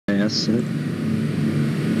last set.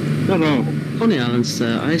 No. Coney Island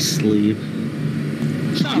set. I sleep.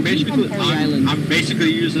 I'm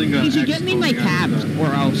basically using a. Did you get me my cabs or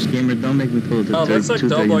else? Gamer, don't make me pull the Oh, looks like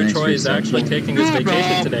Doughboy Troy is actually taking his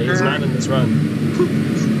vacation today. He's not in this run.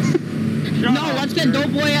 No, let's get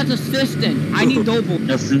Doughboy as assistant. I need Doughboy.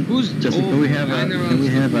 Justin, can we have a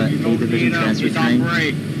A-Division transfer train?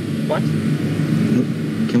 What?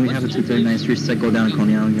 Can we have a 239th Street set go down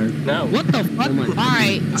Coney Island Yard? No. What the fuck?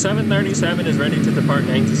 Alright. 737 is ready to depart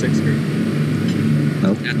 96th Street.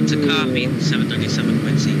 Nope. That's a copy. 737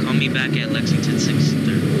 Quincy. Call me back at Lexington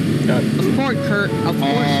 630. Of course, Kurt. Of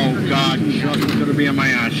course. Oh God, Justin's gonna be on my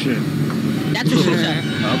ass. Shit. That's what she said.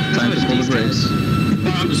 Oh, time to pull the brakes.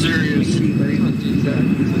 I'm serious.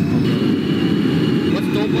 What's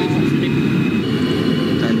Doughboy's mistake?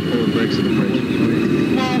 Time to pull the brakes of the bridge.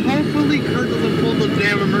 Well, hopefully Kurt doesn't pull the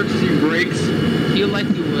damn emergency brakes. Feel like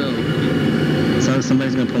you will. So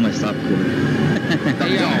somebody's gonna pull my stop cord.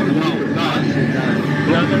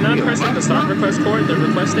 No, they're not pressing the stop request cord, they're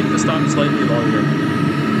requesting to stop slightly longer.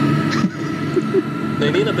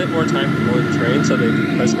 They need a bit more time to board the train so they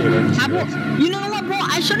can press the emergency brakes. You know what, bro?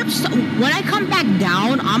 I should have. When I come back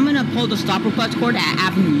down, I'm gonna pull the stop request cord at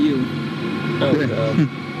Avenue U. Oh, God.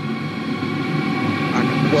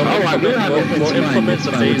 We'll implement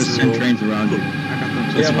the phase rule. Send trains around you.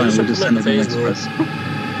 That's fine, we'll just send them the express.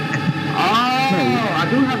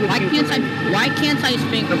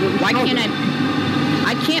 Why can't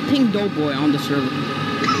I can't ping Doughboy on the server.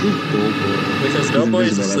 Because Doughboy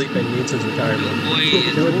is asleep and needs his retirement.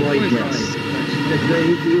 Doughboy, yes.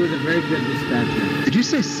 He was a very good dispatcher. Did you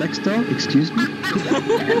say sex doll? Excuse me?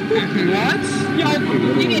 What? Yo, I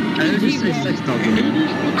heard you say sex doll.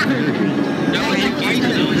 No, I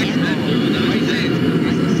said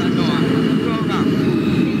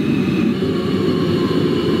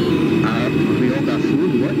we all got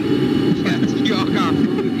food, what? you all got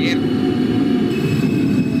food, yeah.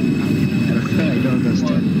 I don't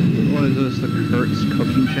understand. What is this, the Kurt's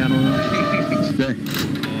cooking channel now?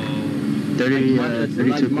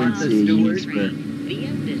 32 Quincy, Union Square.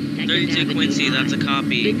 32 Quincy, that's a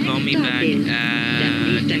copy. Call me back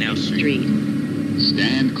at Canal Street.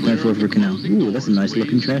 Stand clear for Canal. Ooh, that's a nice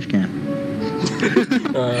looking trash can. Ooh,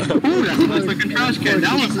 that's a nice looking trash can.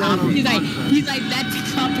 That was He's like, that's a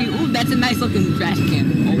copy. Ooh, that's a nice looking trash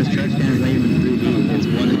can. This trash can is not even 3D. It's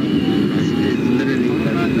one. It's literally.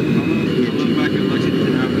 back in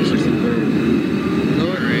Lexington Avenue 63rd.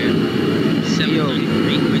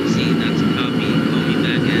 733 Quincy, that's a copy. Call me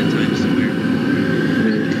back at Times Square.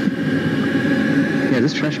 Yeah,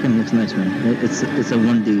 this trash can looks nice, man. It's a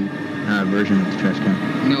 1D version of the trash can.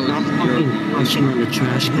 No, I'm showing the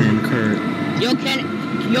trash can, Kurt. Yo, can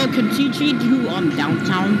TG do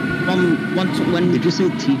downtown when? Did you say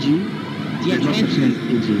TG? Yeah,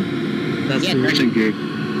 TG. That's yeah, a recent gig.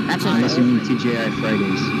 That's unless you mean TGI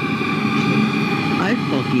Fridays. I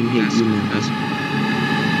fucking hate you, man.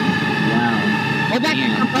 Wow. Go back to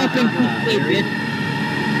the fucking bitch.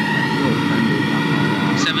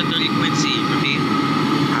 730 Quincy, repeat.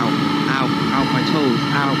 Ow, my toes.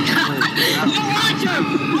 Ow. Yo, Roger!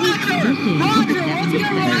 Let's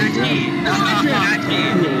get Roger!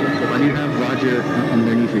 Why do you have Roger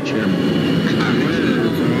underneath your chair, man? I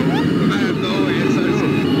have no answers.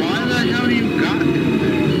 Why the hell do you got me?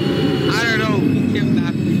 I don't know. He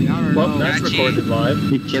kidnapped me. I don't Well, know. that's recorded live.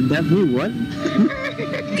 You kidnapped me? What?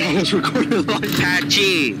 That was recorded live.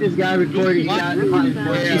 Patchy! This guy recording. Second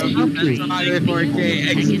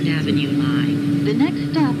Avenue Live. The next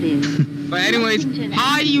stop is. But anyways,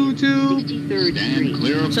 hi YouTube. 63rd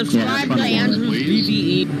Street. Subscribe to Andrew's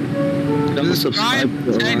BVE. Subscribe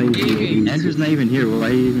to Gaming. Andrew's not even here. Why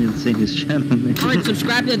are you even saying his channel name? Alright,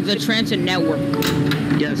 subscribe to the Transit Network.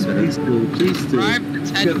 Yes, please do. Please do. Subscribe to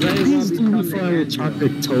Ted Please do before your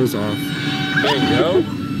chocolate toes off. There you go.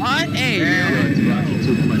 What? Hey, It's Rocky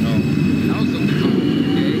 2.0. that was something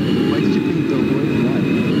complicated. Why did you pick Doughboy?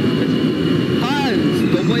 Why? Cause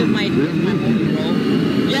Doughboy is my homie, bro.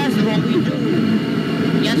 Yes, bro, we do.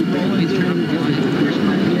 Yes, bro, we do.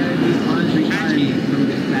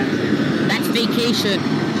 That's vacation.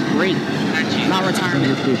 Great. Not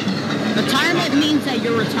retirement. Retirement means that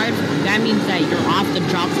you're retired. That means that you're off the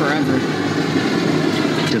job forever.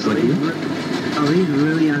 Just like you? Oh, he's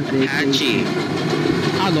really on vacation. Patchy,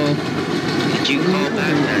 Hello. did you call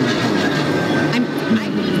back that? I'm on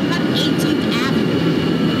 18th Avenue.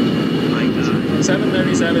 My God.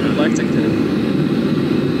 737 in Lexington.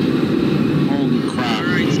 Holy crap.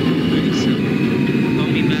 Alright, 737. Call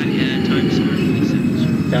me back at Times Square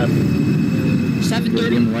 27th. Got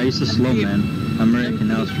 7:30. Why are you so slow, man? I'm right in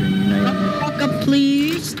Canal Street. You're not even here. Fuck up,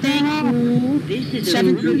 please. Thank you. This is a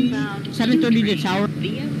 730 to Tower.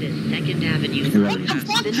 via the 2nd Avenue. What the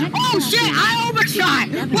fuck? Oh shit, I overshot!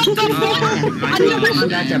 What the fuck?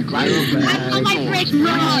 I thought my brakes run!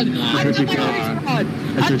 I thought my brakes run!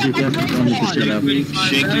 That's what you get for telling me to shut up.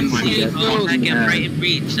 Call back at Brighton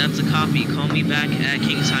Beach. That's a copy. Call me back at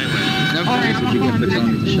Kings Highway. That's what you get for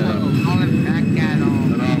telling me to shut up. Calling back at all.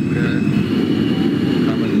 I'm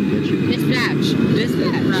not gonna get you. Dispatch.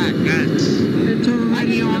 That's It's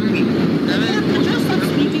already on me. Could you stop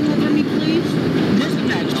speaking over me, please?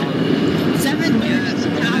 Dispatch. 7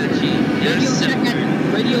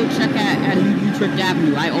 Radio check at Utrecht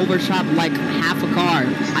Avenue. I overshot like half a car.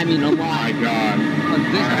 I mean, a lot. Oh my god.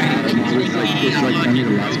 It's like only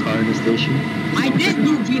the last car in the station. I did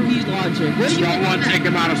do BB logic. What do you Someone take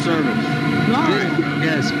him out of service.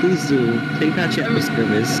 Yes, please do. Take that check for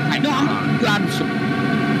service. No, I'm glad.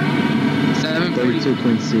 32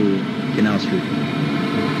 Quincy, Canal Street.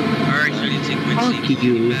 Alright, 32 Quincy. Call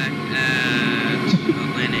me back at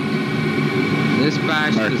Atlantic.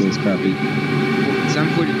 Dispatch. Marcus, copy.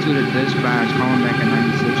 742 to dispatch. Calling back at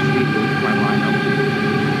 96th Street. My line up.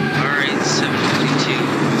 Alright, 742.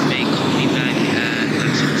 May call me back at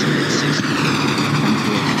Lexington 60.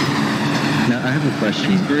 Now, I have a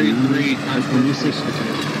question. Three. When you say...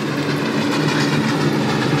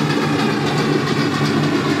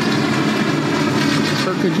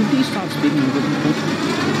 Sir, could you please stop speaking over people?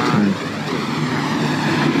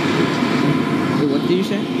 Wait, what did you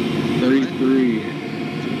say? 33.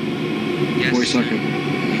 Yes. 4 seconds.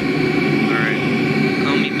 Alright.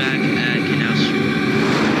 Call me back at Canal Street.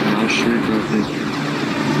 I'll sure go think.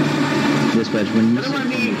 Dispatch, when you say...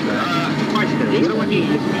 This one is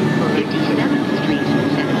 57th Street,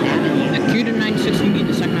 7th Avenue. At Q to 96, you need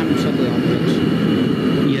the second Avenue subway operates.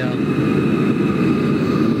 Yeah.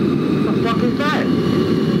 What the fuck is that?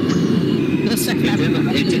 The second Avenue.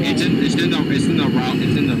 It's in the route.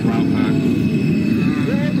 It's in the route.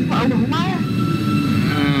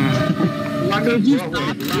 Could you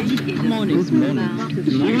stop moaning? Who's moaning?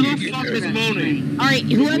 Who the fuck is moaning? Alright,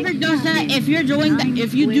 whoever does that, if you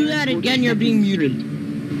do that again, you're being muted.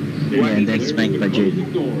 Yeah, and then spanked by Jaden.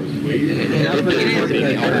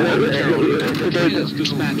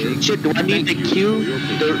 Shit, do I need the queue?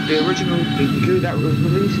 The original queue that was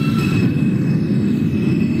released?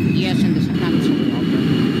 Yes, and the second Avenue subway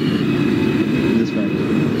operates. Dispatch,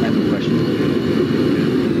 I have a question.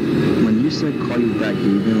 When you said call you back, do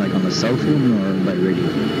you mean like on a cell phone or by radio?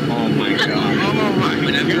 Oh my god. Oh my.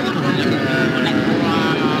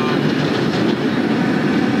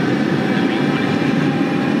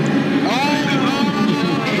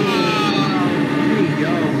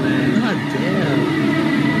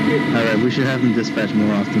 Alright, we should have him dispatch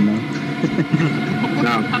more often now.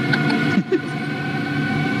 No.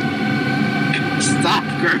 Stop,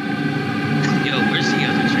 Kurt. Yo, where's the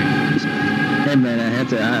other train? Hey man, I had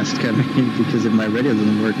to ask, I mean, because if my radio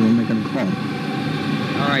doesn't work, when am I gonna call him?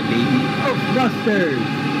 Alright, baby. Oh, Busters!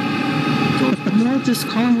 No, just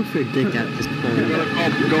call him with your dick at this point. We're gonna call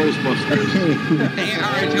Ghostbusters. Hey,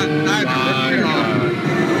 alright,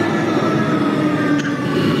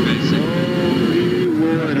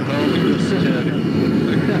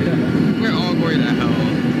 we're all going to hell.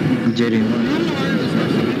 Jaden, what?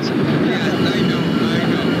 Yeah, I know.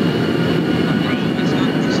 Bro, it's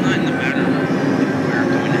not in the matter of we're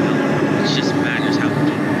going to hell or not. It just matters how we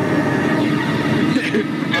do.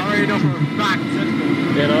 I already know for a fact.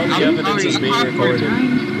 And all the evidence is being recorded.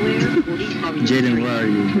 Times Square, 45. Jaden, where are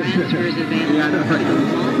you? Transfers available.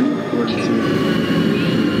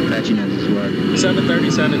 Patchy knows where are you?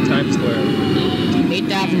 737 Times Square.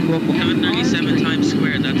 8th Avenue, Brooklyn. 737 Times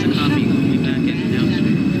Square, that's a copy. Call me back at Canal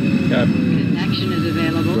Street. Connection is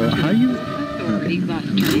available. Bro, how you... Authority bus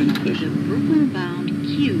terminal is a Brooklyn-bound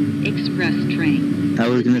Q express train. I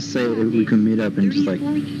was gonna say we could meet up and just like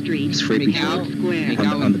 34th Street, scrape each other Square.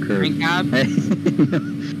 on the curb. Hey,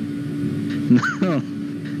 no,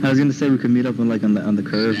 I was gonna say we could meet up on like on the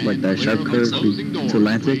curve, like that sharp curve to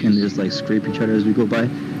Atlantic, and just like scrape each other as we go by.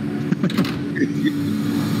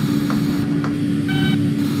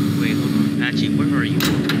 Wait, hold on. Patchy, where are you?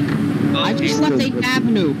 Oh, I just left 8th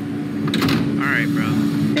Avenue. Alright, bro.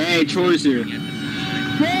 Hey, Troy's here.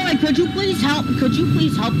 Boy, could you please help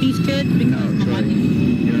these kids? Because no.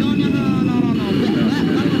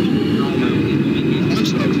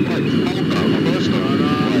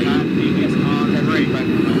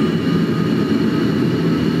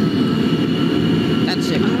 That's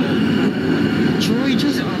it. Troy,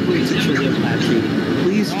 just operate to Troy Apache.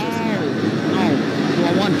 Please. No. Well, I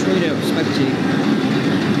want Troy to respect you.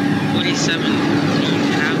 27, do you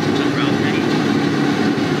have the route ready?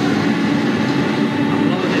 I'm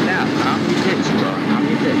loading it out. I'll be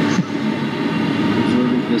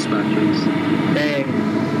dispatchers. Hey.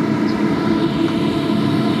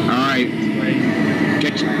 Alright.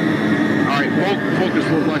 Get you. Alright, focus,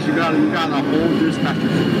 Roblox. You got a whole dispatcher.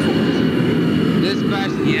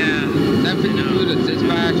 Dispatch, yeah. 752 to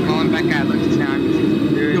dispatch, calling back at Lexington.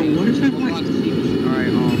 Yo, what is that like?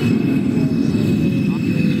 Alright,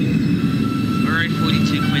 Alright,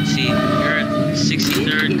 42 Quincy. You're at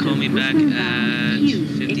 63rd. Call me back at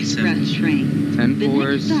 57. Express train. 10 The next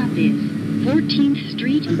fours. stop is 14th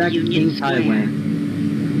Street, I'm back to Union Kings Square. Highway.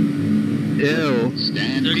 Ew.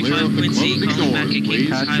 35 Quincy. Call me back at Kings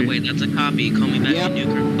Highway. That's a copy. Call me back at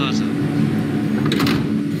Newkirk Plaza.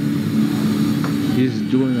 He's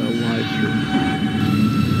doing a live stream.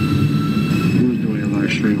 Who's doing a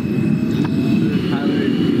live stream?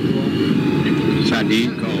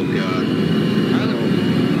 Sadiq? Oh god.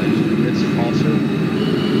 It's falser.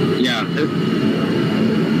 Yeah.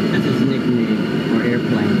 That's his nickname for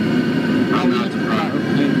airplane. I'm not surprised.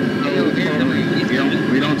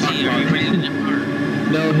 We don't talk about it.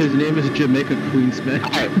 No, his name is Jamaica Queen Smack.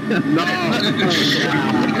 No!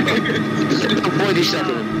 40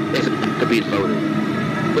 seconds. If it could be voted.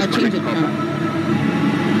 What's my next callback?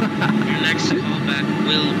 Your next callback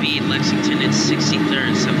will be Lexington at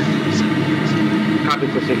 63rd, 747. Copy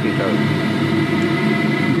for 63rd.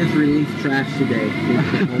 Just released trash today.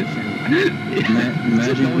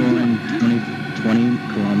 Imagine going 20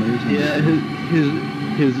 kilometers. Yeah,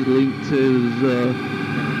 his link to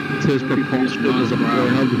his propulsion is a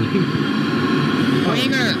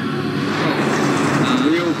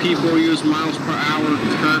Real people use miles per hour,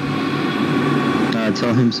 Kirk.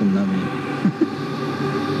 Tell him some nummy.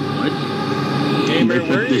 What? Gamer,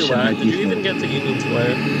 where are you Competition, at? like Did you before. even get to Union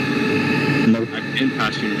Square? Nope. I've been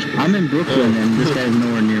past you. I'm in Brooklyn and this guy's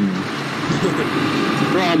nowhere near me.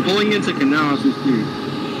 Bro, I'm pulling into Canal as we speak.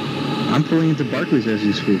 I'm pulling into Barclays as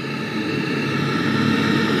you speak.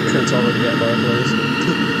 Kurt's already at Barclays.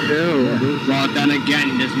 Ew. Well, then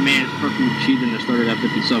again, this man's freaking cheating that started at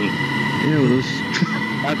 57. Ew, this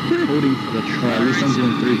that coding for the At truck. least I'm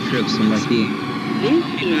doing 3 trips in like you. This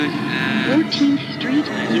is 14th Street,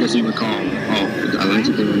 This is the call. Oh, I like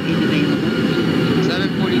to do it. is available.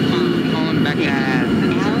 745, calling back at...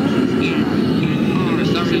 For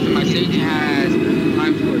some reason, my station has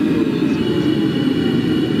time for it.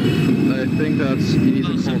 I think that's you need to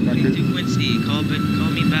call back. 42 Quincy. Call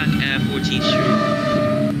me back at 14th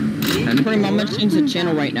Street. I'm putting my machines in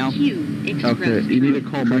channel right now. Q Express Okay, you need to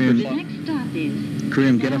call The Microsoft. next stop is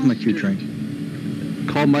Kareem, get off my Q train.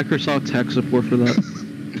 Call Microsoft tech support for that.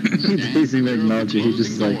 He doesn't even acknowledge it. He's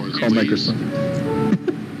just like, call Microsoft.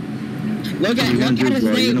 Look at his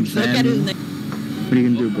name. Look at his name. What are you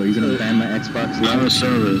gonna do, bro? You gonna ban my Xbox Out Live? of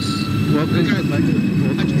service. Welcome to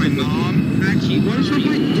Microsoft. That's my mom. Actually, what is with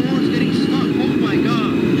my doors getting stuck? Oh my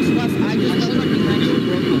god.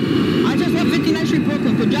 I just left 59th Street,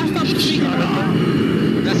 Brooklyn. Could y'all stop speaking?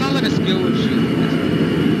 That sounds like a skill issue.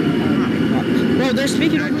 Bro, they're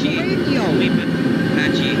speaking over the radio. Call me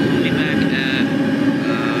back at...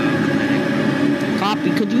 Copy.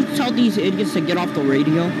 Could you tell these idiots to get off the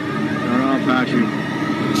radio? Shut up, Patrick.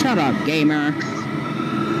 Shut up, gamer.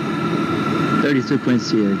 32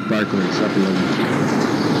 Quincy at Barclays, up 11.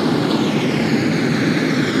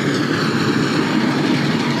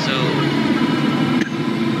 So,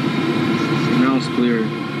 Now it's clear.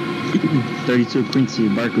 32 Quincy,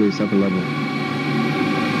 Barclays, upper level.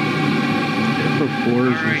 For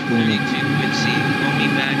fours alright, 42 Quincy. Call me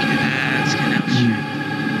back at Canal Street.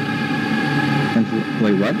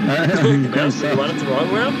 Wait, what? I'm going You south. went the wrong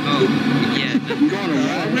route? Oh, yeah. You going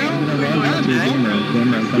around now? I'm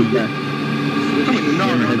coming back.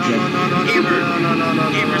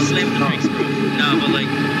 Gamer slammed the brakes, bro. No, but like...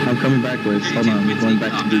 I'm coming backwards. Hold on, I'm going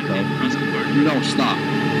back to decal. No, stop.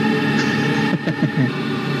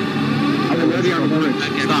 I'm already on the bridge.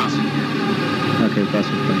 Stop. Okay,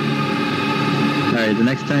 possible. Alright, the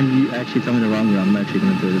next time you actually tell me the wrong route, I'm actually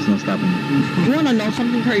gonna do it. There's no stopping me. You wanna know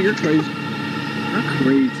something, Kurt? You're crazy. You're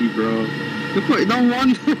crazy, bro. No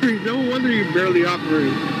wonder you barely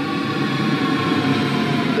operate.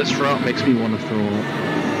 This route makes me want to throw up.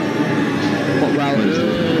 What route is it?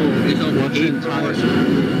 What's in Tyler's?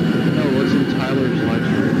 No, what's in Tyler's live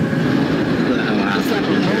stream?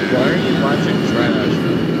 Why are you watching trash?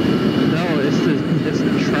 No, it's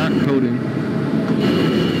the track coding.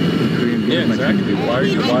 Yeah, exactly. Why are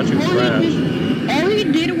you watching trash? All he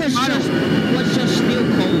did was just steal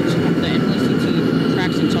codes from the NECT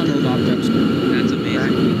tracks and tunnels objects. That's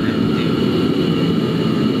amazing.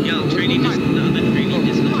 Yo, training is the other training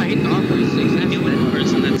is the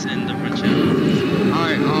person that's in the run channel.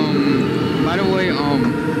 Alright, by the way,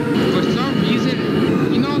 for some reason,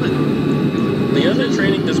 you know that... The other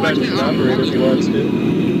training does back to the operator if he wants to.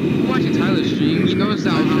 Watching Tyler's stream, he knows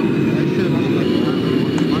that.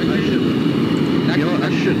 I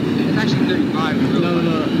should. It's actually 35. No.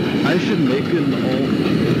 I should make an alt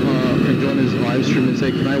and join his live stream and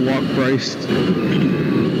say, "Can I walk Christ?"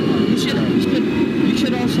 You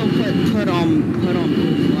should also put his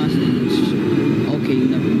last name. Okay,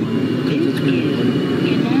 never mind. Okay, it's been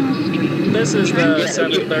recorded. This is the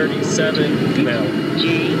 737 canal.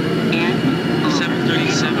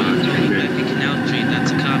 737 back to Canal Street.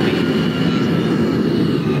 That's a copy.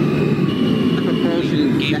 Propulsion.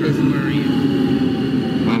 That is Where are you?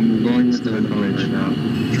 I'm going to the bridge now.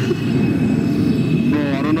 Bro,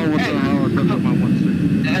 I don't know what the hell I'm talking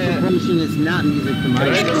about. propulsion is not music to my Can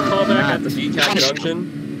I ears. just call back at the DCAT junction?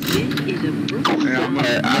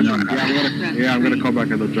 Yeah, I'm gonna call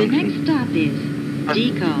back at the The junction. next stop is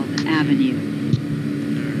DeKalb Avenue.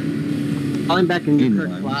 Calling back in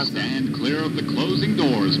Newkirk Plaza. Stand clear of the closing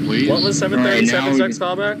doors, please. What was 737's next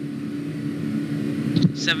callback?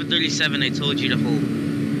 737, I told you to hold.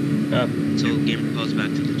 Until Gamer calls back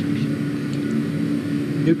to the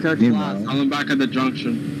junction. Newkirk Plaza. I'm back at the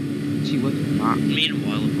junction. Gee, what?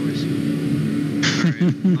 Meanwhile, of course.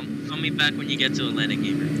 Alright, call me back when you get to Atlanta,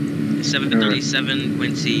 Gamer. 737,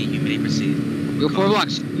 Quincy, you may proceed. Yo, 4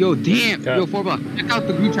 blocks. Yo, damn. Okay. Yo, 4 blocks. Check out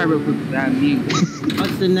the group chat real quick. That means.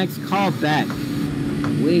 What's the next call back?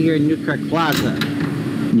 We're here in Newkirk Plaza.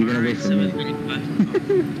 You're gonna wait for me.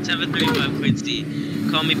 735 Quincy.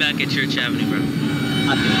 Call me back at Church Avenue, bro.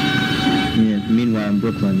 Yeah, meanwhile, in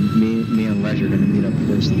Brooklyn, me and Les are gonna meet up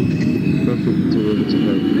first. Brooklyn to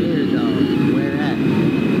Where though? Where at?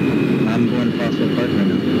 I'm going to Prospect Park right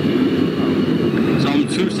now. So I'm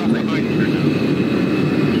 2 stops behind you right now.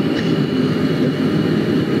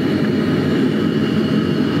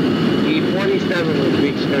 E47 was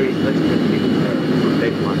reach 36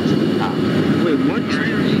 big ones. Wait, what?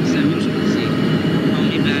 7 Quincy. Call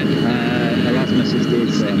me back. I lost my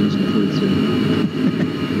 68, so I'm using food soon.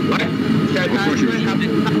 What?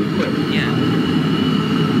 Yeah.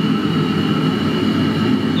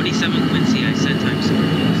 47 Quincy, I said Times Square.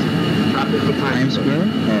 Times Square?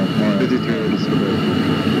 Oh, alright.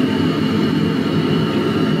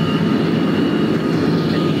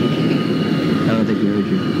 I don't think we heard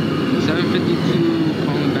you. 752,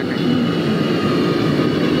 calling back at you.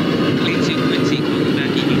 22 Quincy, call me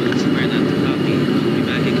back at Union Square. That's a copy. Call me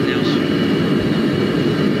back at Canal Street.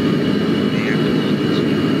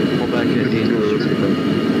 Call back at 8.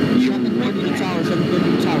 730 the tower, 730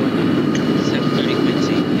 the tower. 730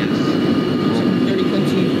 Quincy, yes. 730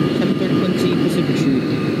 Quincy, 730 Quincy, Pacific Street.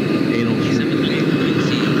 730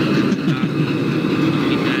 Quincy, copy. Call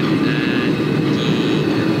me back at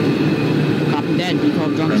Copy that, DeKalb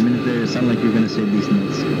For a Junction. minute there, it sounded like you were gonna say these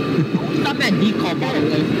nuts. Stop at DeKalb, by the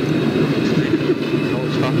way.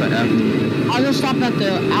 Don't stop at Avenue. I'll just stop at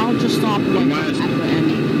the, I'll just stop like at the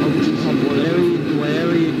end of DeKalb.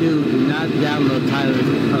 Whatever you do not download Tyler's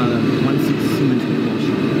 160 Siemens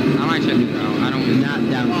propulsion. I might check it out. I don't. Do not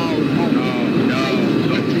download.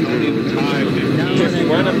 Don't even time. If you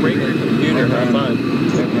want to break your computer, have fun.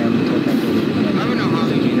 I don't know how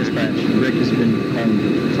they do this. Dispatch. Rick has been calling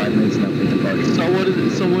for 5 minutes now for the party.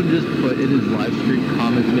 Someone just put in his live stream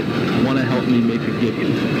comments, want to help me make a gift.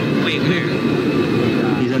 Wait, where?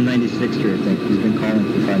 He's on 96th Street, I think. He's been calling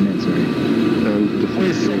for 5 minutes already.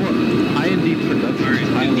 Wait, so what? IND Productions,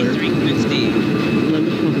 Alright, Tyler. 53 Quincy.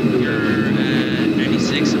 You're at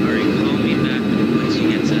 96. Alright, call me back once you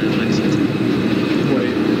get to Lexington.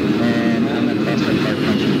 Wait. And I'm at Prospect Park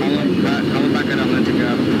Junction. Calling back at Atlantic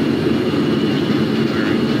Avenue.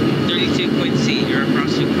 Alright, 32 Quincy. You're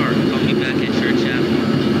across the park. Call me back at Church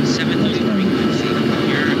Avenue. 733 Quincy.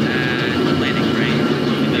 You're at Atlantic, right?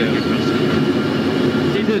 Call me back at Cross the Park.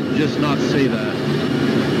 He did just not say that.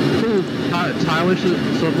 Tyler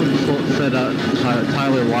someone said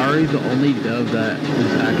Tyler Lowry, the only dub that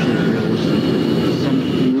is actually realistic.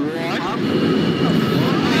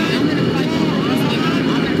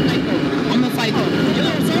 I'm gonna fight him. Yo,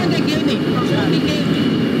 someone that gave me.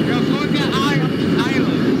 Yo, someone got Island.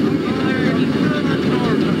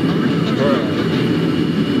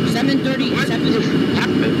 730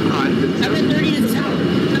 to tower.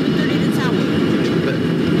 730 to tower.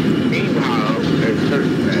 Meanwhile, there's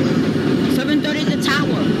 730 to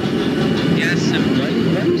tower. Yes,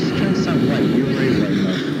 730. Why are you trying to sound white? You're very white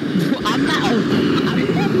now. I'm not a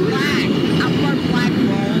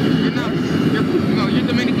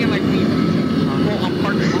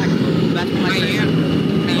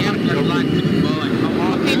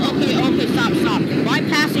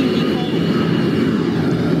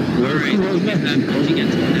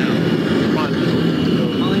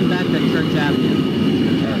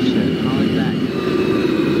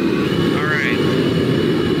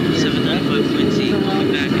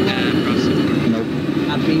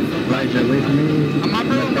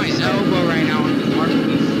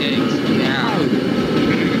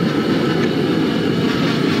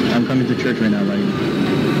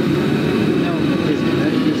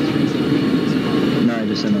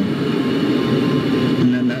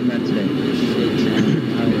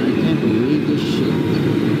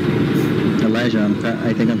Elijah,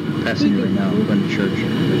 I think I'm passing you right now. I'm going to church.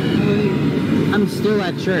 I'm still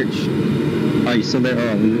at church. Oh, you still there?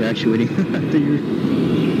 Oh, we were actually waiting after you.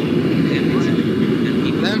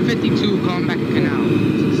 11:52, calling back to Canal.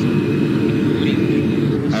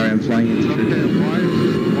 Alright, I'm flying into church. Okay,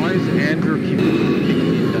 why is Andrew keeping me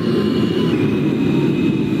indefinitely?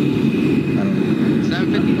 I don't know.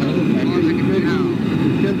 11:52, calling back to Canal.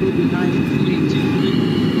 You'll be behind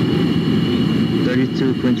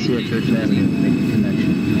 32 Quincy at Church Avenue, making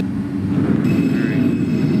connection.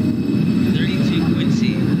 Alright. 32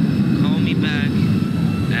 Quincy. Call me back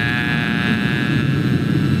at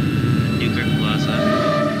Newkirk Plaza.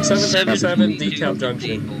 737 DeKalb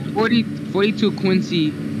Junction. 42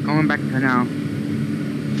 Quincy, calling back to Canal.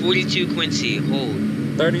 42 Quincy, hold.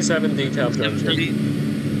 37 DeKalb Junction.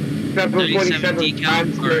 37 DeKalb.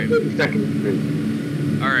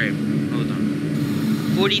 Alright, hold on.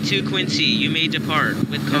 42 Quincy, you may depart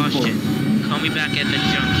with caution. Call me back at the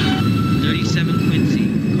junction. 37 Quincy,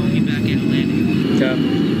 call me back at landing. Okay.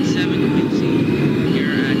 7 Quincy,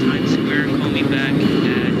 you're at Times Square, call me back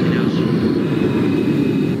at Canal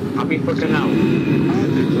Street. Copy for Canal.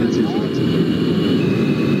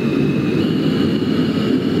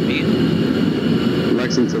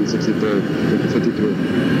 Lexington, 63rd, 53.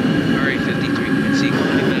 Alright, 53 Quincy,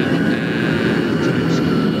 call me back at Times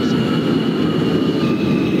Square.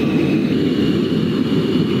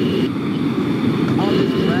 all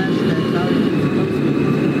this trash that's out in the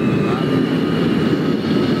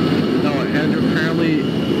No, Andrew, apparently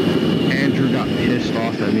Andrew got pissed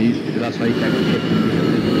off at me. That's why he kept kicking me.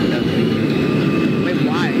 Wait,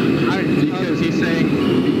 why? Because he's saying,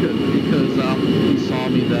 because he saw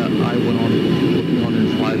me that I went on looking on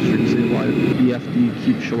his live stream saying why BFD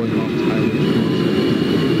keeps showing off Tyler.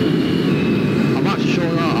 I'm not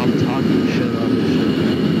showing off, I'm talking shit on this shit.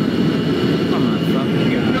 Come on, fuck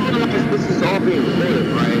you guys. This is all being recorded,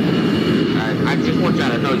 right? I just want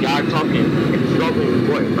y'all to know, y'all talking, it's all being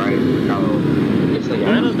recorded, right? So, it's like,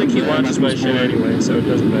 I don't think he watches my shit anyway, so it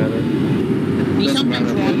doesn't matter. He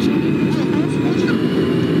sometimes watches.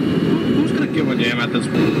 Who's gonna give a damn at this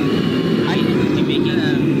point? I to make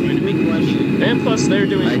a big question. And plus, they're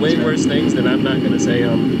doing way worse things that I'm not going to say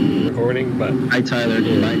on recording, but... Hi, Tyler.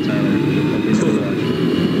 Bye, Tyler. Hope you never watch.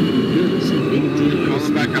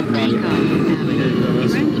 Calling back up front.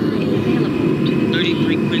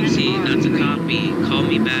 33 Quincy, that's a copy. Call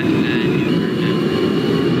me back at Newkirk.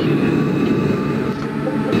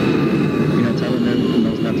 You know, Tyler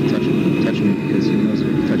knows not to touch me because he knows if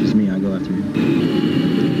he touches me, I go after him.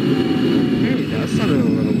 Hey, that sounded a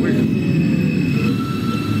little weird.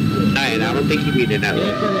 I don't think you mean it that way.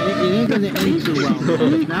 It ain't gonna end too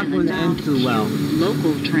well. It's not gonna end too well.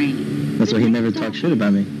 Local train. That's why he never talks shit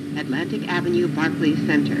about me. Atlantic Avenue, Barclays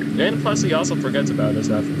Center. And plus, he also forgets about us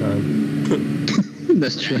half the time.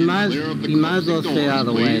 That's true. You might as well stay out of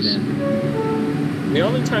the way then. The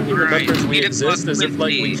only time he remembers we 8 exist is if,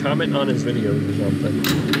 like, we comment on his videos or something.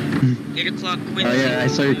 8 o'clock Quincy. Oh yeah, I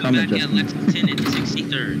saw your comment, back at Justin. Lexington and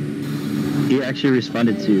 63rd. He actually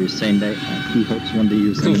responded to you saying that he hopes one day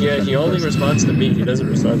you send him Yeah, he only responds to me, he doesn't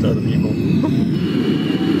respond to other people.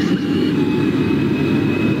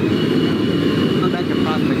 Go back to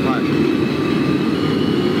Prospect Park.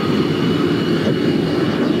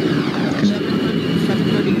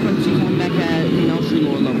 7:30 Quincy, come back at Canal Street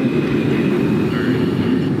lower level.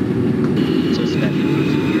 So spent.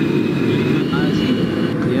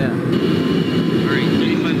 Yeah. Alright,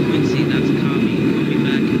 35 Quincy, that's a copy. Call me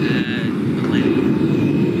back at Atlantic.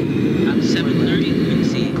 7:30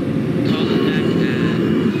 Quincy, call me back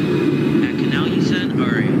at Canal, you said?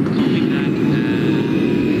 Alright, call me back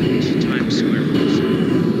at Times Square.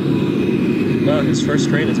 Wow, his first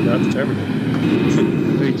train is about to terminate.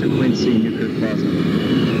 32 Quincy, Newkirk Plaza.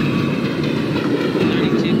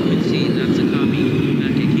 32 Quincy, that's a copy. Call me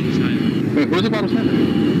back at Kings Highway. Wait, where's the bottom center?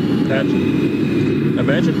 Patchy.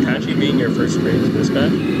 Imagine Patchy being your first train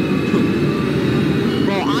dispatch.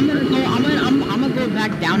 Bro, I'm gonna go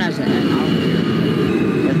back down as an N. I don't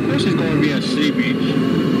care. Of course he's going to be at City Beach.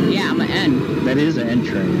 Yeah, I'm an N. That is an N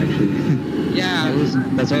train, actually. Yeah.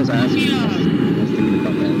 That's what I was asking. I was thinking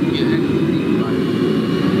about that.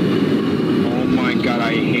 Oh my god,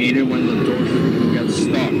 I hate it when the doors freaking get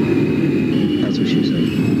stuck. That's what she said.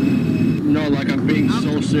 No, like I'm being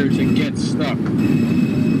so serious, it gets stuck.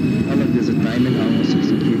 Oh look, there's a diamond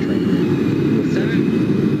R160B train here.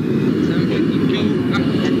 7:52.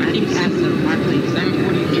 Atlantic Avenue, Barclays Center.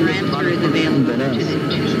 Transfer is available to the 2,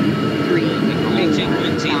 3, 32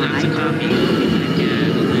 Quincy, that's a copy. Call me back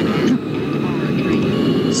at Atlantic.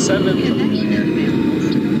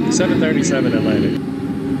 737 Atlantic.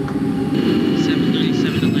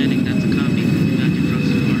 737 Atlantic, that's a copy. Call me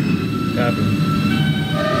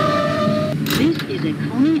the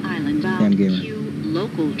Coney Island bound Q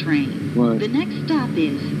local train. What? The next stop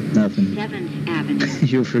is Nothing. 7th Avenue.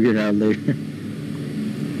 You'll figure it out later.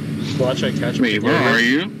 Watch I catch me. Wait, where are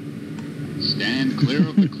you? Stand clear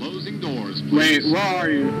of the closing doors, please. Wait, where are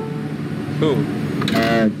you? Who?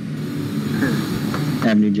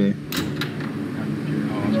 Avenue J.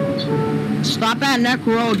 Stop at Neck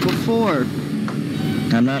Road before.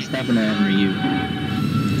 I'm not stopping at Avenue U.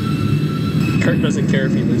 Kirk doesn't care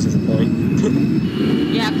if he loses a point.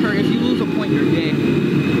 Yeah, Kurt, if you lose a point, you're gay.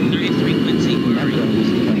 33 Quincy, where are you? I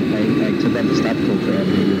took out the stop code for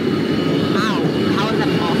Avenue U. How? How is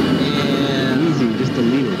that possible? Yeah. Easy, just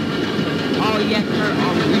delete it. Oh yeah, Kurt,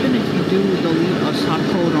 even if you do delete a stop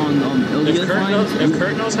code on Ilya's line... If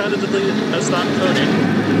Kurt knows how to delete a stop code,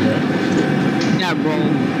 yeah, bro.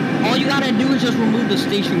 All you gotta do is just remove the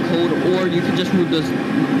station code, or you could just remove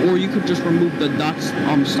the dot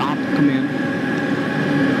stop command.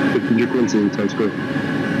 53 Quincy, Times Square.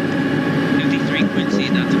 53 Quincy,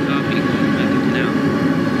 that's a copy. Going back to now.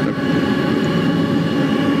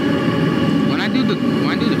 When I do the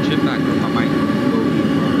chip back up, I might go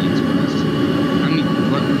Broadway Express.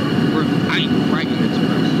 I mean, Brighton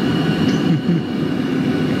Express.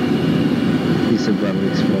 He said Broadway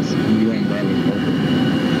Express. You ain't Broadway Express.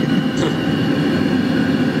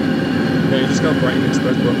 yeah, you just got Brighton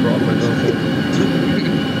Express, but Broadway.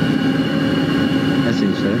 That's what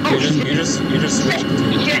you said. You just switched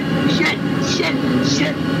between. Shit.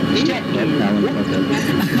 Yep, Alan, fuck that.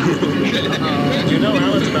 You know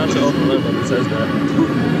Alan's about to overlive when he says that.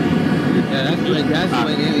 Yeah, that's what it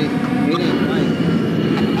ain't right.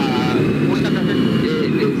 What's up,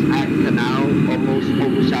 it's at Canal, almost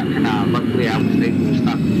overshot Canal. Luckily, I was able to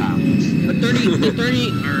stop the time. The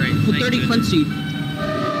 30 Quincy.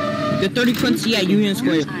 The 30 Quincy at Union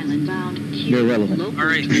Square. You're irrelevant.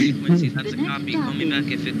 Alright, 30 Quincy, that's a copy. Call me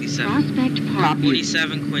back at 57. Prospect Park.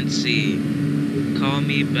 47 Quincy. Call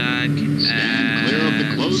me back Stand clear of the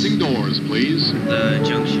closing doors, please. the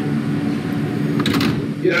junction.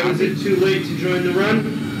 Yeah, is it too late to join the run?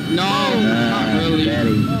 No, not really.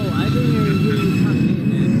 Daddy. Oh, I didn't hear you come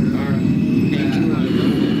in. Alright.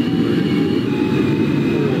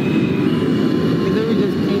 It literally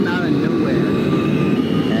just came out of nowhere.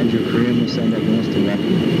 Andrew Korean was saying that he wants to walk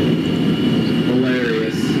you.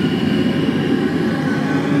 Hilarious.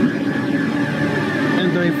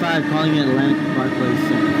 10:35 calling it Atlantic Barclays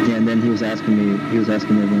Center. Yeah, and then he was asking me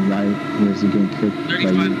everyone why was he getting kicked by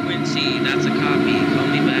 35 you. Quincy, that's a copy. Call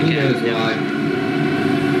me back He at knows why.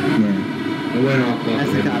 Yeah. I went off on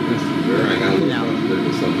That's the copy. Sure, I got a little frustrated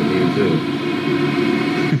with something new too.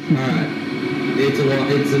 Alright.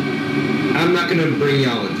 I'm not gonna bring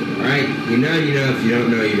y'all into it, alright? You know, if you don't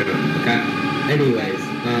know, you don't. Okay? Anyways, I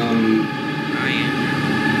am.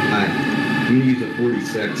 hi. I'm gonna use a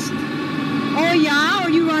 46. Oh yeah? Are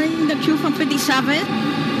you running the Q from 57?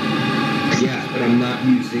 Yeah, but I'm not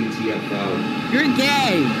using TFO. You're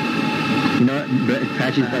gay. You know what?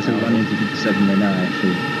 Patchy's about to run into 57 right now,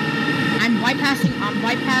 actually. I'm bypassing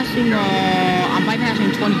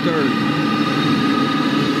 23rd.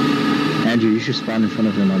 Andrew, you should spawn in front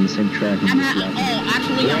of him on the same track. And just laugh.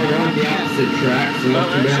 Actually, Yeah, we're on the opposite track, so Well,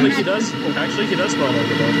 not too actually, bad. he does spawn on the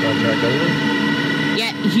both contract, doesn't he?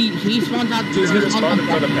 yeah, he spawns out. He's gonna spawn in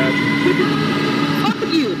front of Patrick. Fuck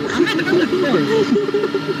you! I'm not gonna first.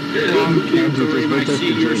 I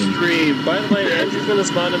see your stream. By the way, Andrew's gonna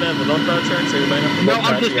spawn in at the left contract, so you might have to No, vote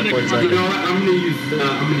I'm just Patrick at gonna. 40 You know seconds. what? I'm gonna use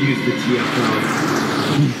the TFO.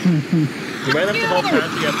 You might have to vote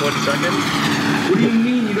Patrick at 40 seconds. What do you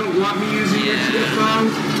mean you don't want me using your TFO?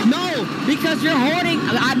 No, because you're holding.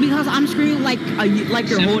 Because I'm screaming like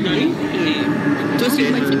you're holding it. Just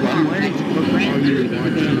Okay, like available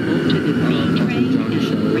to the B train at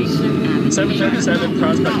Brighton Avenue. 737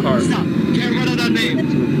 Prospect Park. Get rid of that name.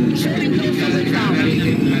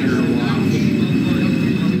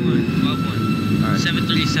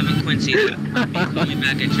 737 Quincy, call me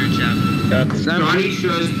back at Church Avenue. Johnny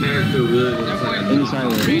Show's character really looks like a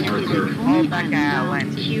Arthur. Coney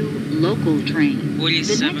Island Q local train.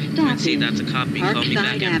 47 Quincy, that's a copy. Call me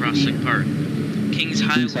back at Prospect Park. Kings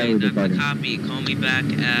Highway, that's a copy. Call me back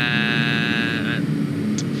at...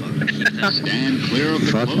 Fuck. Stand clear of the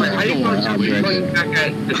Fuck closing my- How do you doors, want to please. me back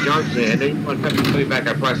at the junction, and then you want to me back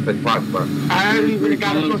at Prospect Park, bro? I haven't even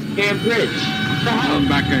got across the damn bridge. What the hell? I'm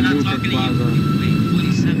back at I'm not Newport talking to you. Plaza. Wait,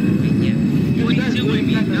 47. Wait, yeah. 42 would be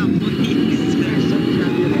now 40.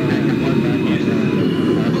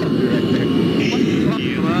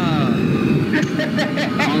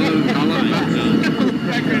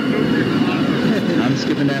 I'm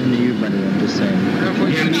skipping Avenue U, by the way, I'm just saying.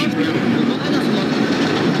 Yeah, me too.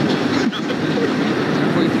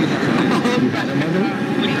 You had another?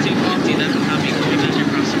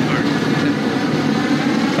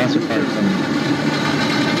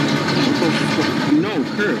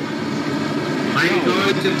 I am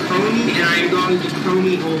going to Coney, and I am going to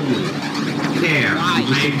Coney only. There. I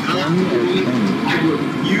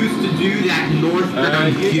refuse to do that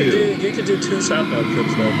northbound queue. You could do 2 southbound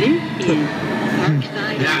trips though.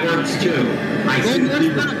 That works too. I simply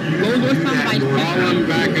refuse to do that northbound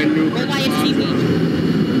back and do. Go by a CB.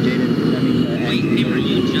 Wait, they were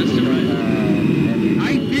you just about.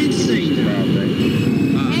 I did say that.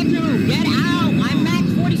 Andrew, get out! I'm Max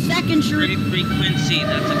 42nd Street. Frequency,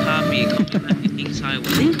 that's a copy. Come back to Kings Highway.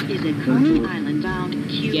 This is a Coney Island bound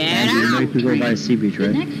queue. Get You know you out! could go by a sea beach, The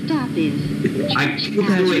right? next stop is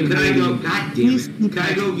Wait, could I go? God damn it! Could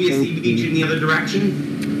I go via Sea Beach in the other direction?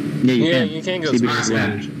 Yeah, you Yeah, can. you can go Sea beach smart. is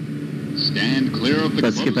Alright. Stand clear of the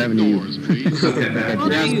Let's skip closing Avenue. doors, please. Okay, back.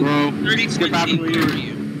 Yes, bro. 30 Skip Quincy, Avenue. where are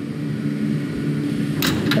you?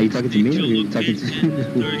 Are you talking to me or are you talking to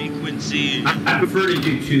 30 Quincy. I prefer to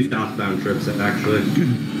do 2 southbound trips, actually.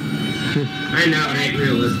 I know, it ain't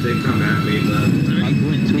realistic. Come at me, but... I'm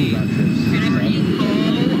doing 2 round trips. Whenever you go,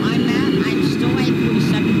 I'm still at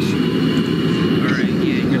 42nd Street. Alright,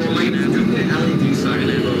 yeah, you're Well, like, going do the LED sign.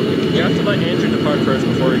 You have to let Andrew depart first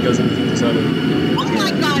before he goes into 57. Oh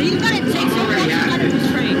my god, he's gonna take so long to get on this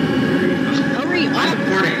train. Hurry I up!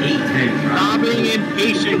 report at 8:10. Stop being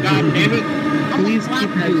impatient, goddammit! Please keep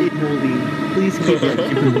that jeep holding. Please keep that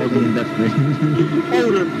jeep Holding indefinitely.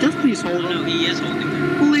 Hold him. Just please hold Oh no, him. he is holding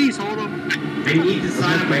them. Please hold him. I need to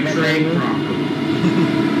sign up my train properly.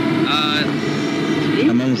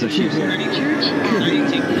 I'm almost at Sheep's.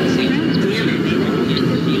 32 Quincy.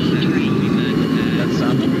 That's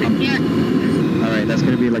alright, that's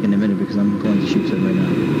gonna be like in a minute because I'm going to Sheep's right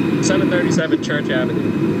now. 737 Church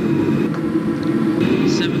Avenue.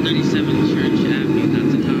 737 Church Avenue,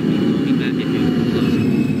 that's a copy. We'll be back at you.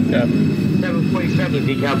 Yep. 747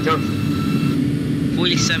 DeKalb Junction.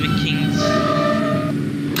 47 Kings.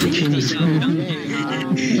 That's a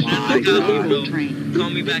copy, bro. Call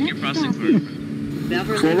me back at Prospect Park.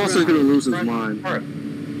 One of us is gonna lose his mind.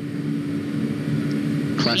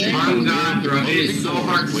 Classic. I'm gone, bro. It is so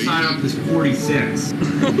hard to sign up this 46.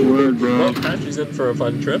 Word, bro. Well, Patrick's in for a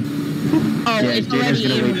fun trip. Oh, Yeah, it's Jaden's already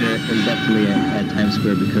gonna wait there definitely at Times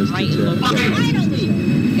Square because right. it's Okay, finally!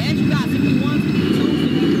 Andrew got 51, 52,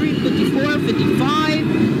 53, 54, 55,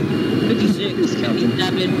 56,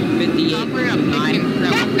 57, 58, 59.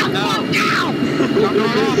 Get the fuck out!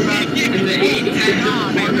 In the 8:10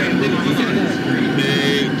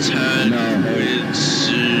 No.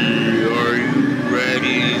 Are you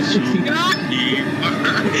ready to depart?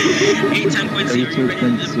 810 Quincy, are you ready to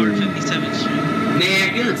depart 57th Street? Nah,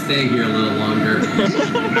 I'm gonna stay here a little longer.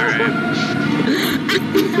 Alright.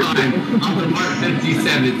 I'll depart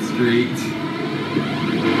 57th Street.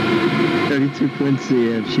 32 Quincy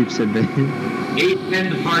at Sheepshead Bay. 810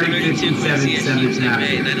 departing 32 Quincy 57th at Sheepshead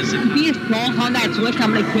Bay, Avenue. that is a If he is slow on that switch,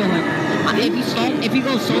 I'm gonna kill him. If he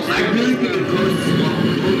goes so slow, I really think it goes slow.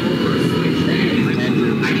 Go over a switch.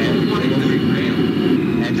 I don't want it to derail.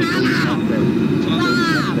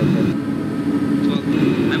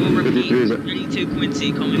 I will repeat. 32 Quincy,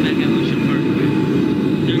 call me back at Ocean Park.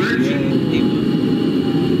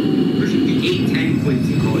 Where should the 810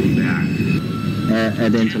 Quincy call you back?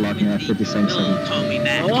 At the interlocking at 57th. Call me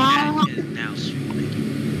back at Now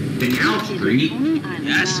Street. The Now Street?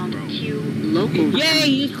 Yes, bro. yay,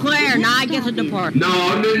 he's clear. Now I get to depart. No.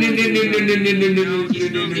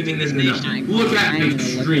 Look at my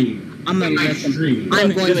stream. I'm gonna my listen. stream. I'm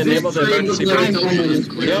You going should to enable the emergency brake. I'm going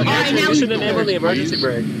to Yeah, Alright, now you he's should enable the emergency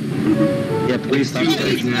brake. Yeah, please stop. Yeah,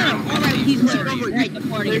 he's clear. Alright, he's clear. Alright,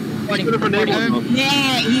 departing.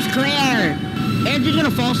 Yeah, he's clear. Andrew's gonna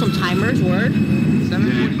follow some timers, word.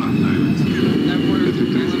 740.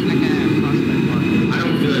 I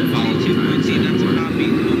don't feel it following 32 Quincy, that's a copy.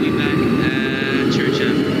 Call me back at Church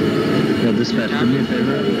Avenue. Yo, dispatch, do me a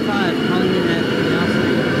favor.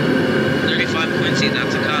 35 Quincy,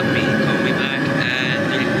 that's a copy. Call me back at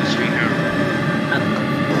 34th Street, Harold.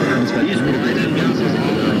 Dispatch, do me a favor.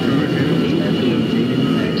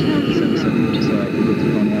 So I can get to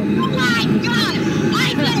Coney Island. Oh my god!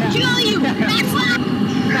 I'm gonna kill you! That's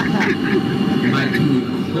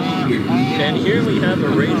And here we have a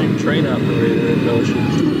raging train operator in Goshen.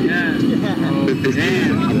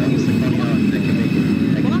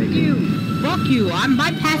 Fuck you! I'm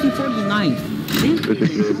bypassing 49th.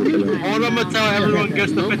 All I'm gonna tell everyone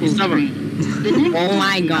gets the 57. Oh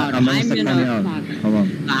my god, I'm I'm gonna... Hold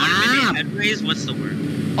on. Ah! Headways, what's the word?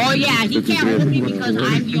 Oh yeah, he can't hold me because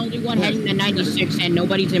I'm the only one heading the 96 and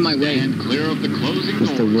nobody's in my way. Stand clear of the closing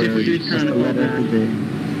What's the doors. word? What's the letter of the day?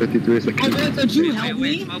 53 seconds. Oh wait, could you help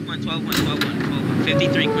me? 12-1.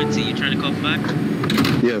 53 Quincy, you trying to call back?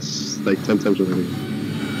 Yes, like 10 times already.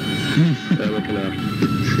 I'm looking out.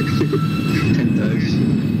 10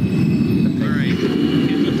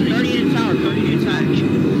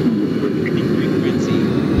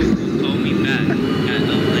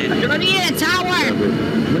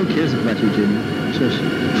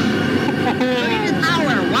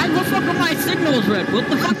 almost red. What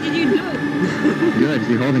the fuck did you do? Good,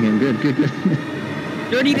 you're holding him. Good.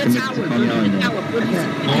 Dirty the I can tower. make it to Coney Island now.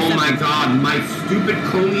 Oh my god, my stupid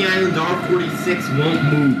Coney Island R46 won't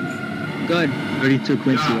move. Good. 32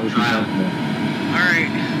 Quincy God, Ocean wow. Park.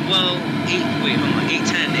 Alright, well,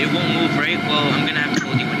 810. It won't move, right? Well, I'm gonna have to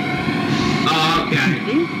hold you anyway. Oh, okay.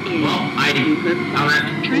 Well, I'm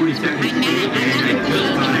at 40 seconds. I'm at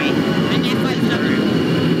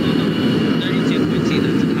 32 Quincy,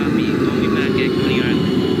 that's a copy. Call me back at Coney Island.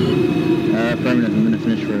 Affirmative. I'm gonna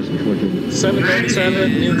finish first before doing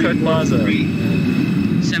 737 Newkirk Plaza.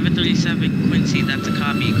 737 Quincy, that's a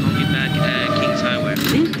copy. Call me back at Kings Highway.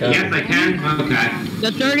 Yes, I can. Okay.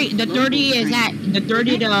 The 30 is at the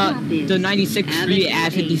 30 to 96th Street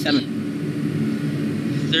at 57.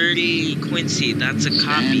 30 Quincy, that's a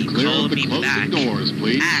copy. Stand clear Call of the me closing back doors,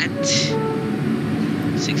 please. at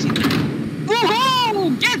 63.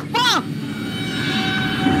 Woohoo! Get fucked!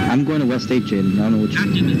 I'm going to West 8, Jaden. I don't know what After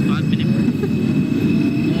you this 5-minute break.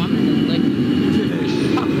 Oh, I'm in the leg.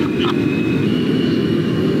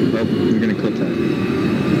 Well, you're gonna clip that.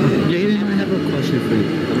 Jaden, I have a question for you. I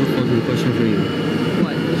have a fucking question for you.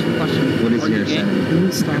 What? What's your question? What is your sanity? Can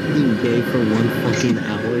you stop being gay for 1 fucking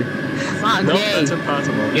hour? I'm not Nope, gay. that's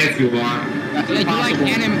impossible. Yes, you are. Yeah, you like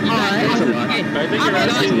anime. I think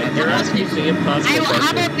you're asking the impossible How question.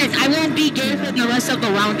 about this? I won't be gay for the rest of the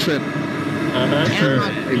round trip. Sure. I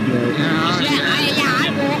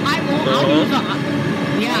won't.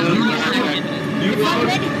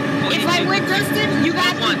 If I win, Justin, you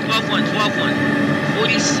got 12-1.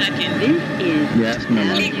 40 seconds. Yeah, that's my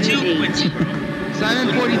 42 Quincy, bro.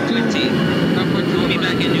 742. Quincy. Call me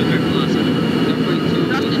back at Newkirk Plaza.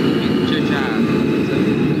 742. Church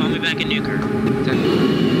Ave. Call me back at Newkirk.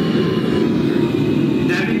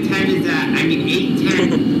 710 is at,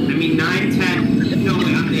 810. 910. No,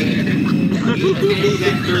 I'm 810. 810 is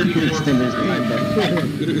at 34.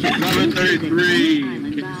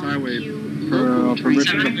 1133. Kings Highway.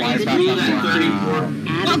 Permission to fly back on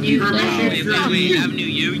Wait, Avenue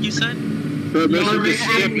U, you said? Permission to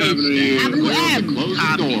skip Avenue. Avenue M.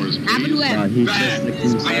 Closing doors, Avenue please. M. He's just the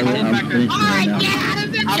King's Highway. I'm finishing right Alright, now. get out of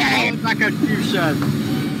the I'm chair! going back at Fuchsia.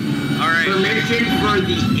 Alright. Permission for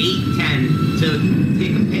the 810 to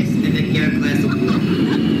take a piss and then get a glass of water.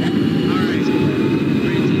 Alright.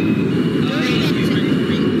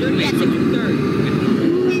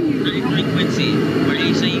 33 Quincy. Where do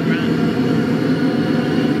you say you run?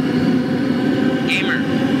 Gamer,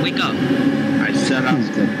 wake up. I set up.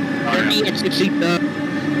 30 at 63rd.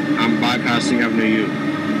 I'm bypassing Avenue U.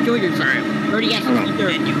 Kill yourself. 30 at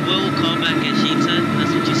 63rd. And you will call back at Sheepshead?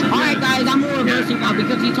 That's what you said? Alright guys, I'm reversing now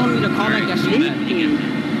because he told me to call back at Sheepshead.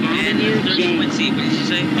 And 30 Quincy, what did you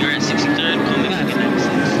say? You're at 63rd, call me back at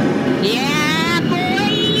 96. Yeah, boy!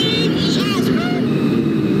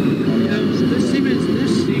 Yes, This Siemens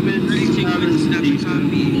 32 Quincy, that's a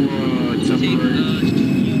copy. You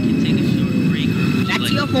can take a short break. That's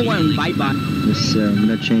your for one. Bye-bye. This, I'm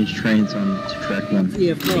gonna change trains on to track 1.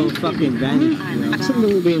 Yeah, bro, fucking vanish.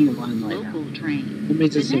 Absolutely in the line right now. Local train. Who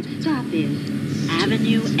makes it The next stop is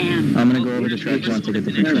Avenue M. I'm gonna go over to track 1 to get a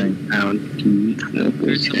different train.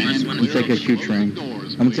 Here's the first one. I'm gonna take a Q train.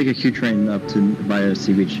 I'm gonna take a Q train up to via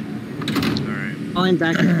Sea Beach. Alright. Calling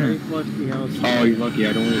back at 34th house. Oh, you're lucky.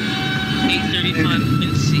 I don't. 835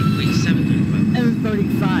 Quincy. Wait, 735.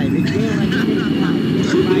 735. It's there like 65.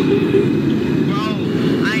 Bro,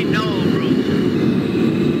 I know, bro.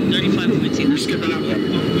 35 Quincy. We're skipping up.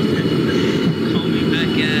 Call me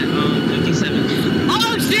back at 57.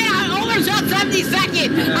 Oh shit! I overshot 72nd!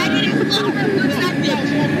 I didn't go for 2 seconds!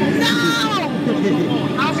 No!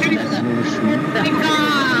 How can you? Oh my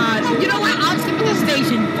god! You know what? I'm sick of this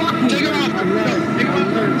station. Fuck me. You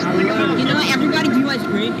know what? Everybody view my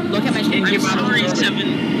screen. Look at my screen. I'm sorry,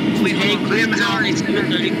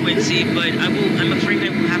 730 Quincy, but I'm afraid I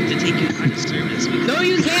will have to take you out of service. No,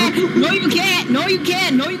 you can't! No, you can't! No, you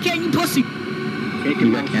can't! No, you can't! You pussy!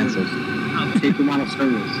 You got cancelled. Take him out of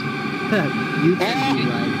service. You can't be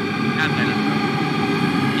right.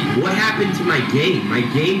 What happened to my game? My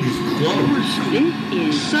game just closed.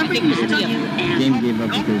 This is Avenue Game M. gave up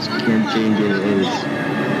because Jane gave A's.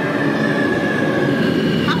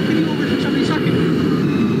 How can you overshoot 72nd?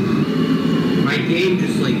 My game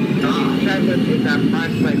just like died. It's at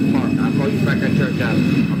Prospect Park. I'll call you back at Church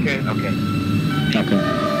Avenue. Okay. Okay.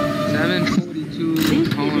 742. This is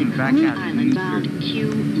Calling back Coney at Island bound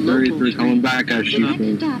Q local 33 coming train. back at The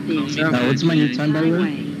Sheepshead. next stop is What's my new time, by the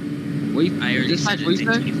way? Wait, I already said it's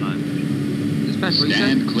 825.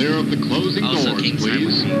 Stand clear of the closing Also, doors, Kings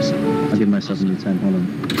please. Highway. I'll give myself a new time. Hold on.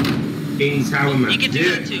 Kings Highway. You can do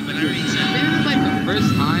that too, but I already said This is like the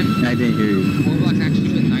first time I didn't hear you. Roblox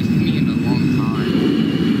actually been nice to me in a long time.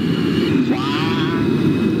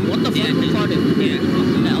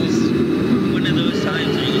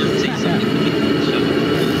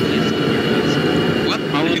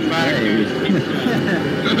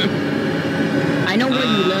 I know where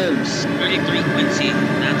you live. 33 Quincy,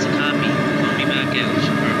 that's a copy. Call me back at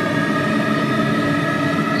Ocean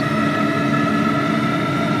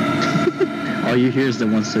Park. All you hear is the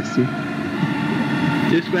 160.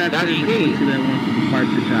 Dispatch is the Quincy that wants to depart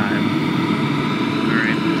your time.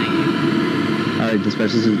 Alright, thank you. Alright,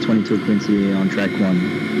 dispatch, this is the 22 Quincy on track 1.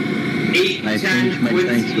 810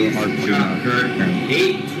 Quincy is departure.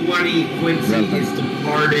 820 Quincy is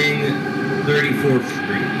departing 34th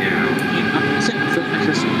Street now.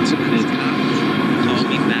 Call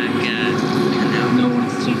me back at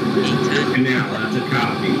Canal, that's a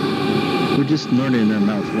copy. We're just snorting in their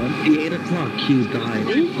mouth, what? The 8 o'clock Kings guide.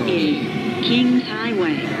 This is Kings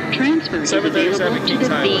Highway. Transfer is available to the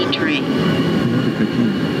B train.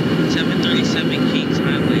 737 Kings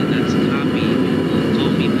Highway, that's a copy. Call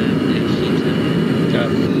me back at Sheets Highway.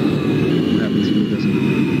 What happens if he doesn't?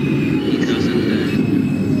 He doesn't.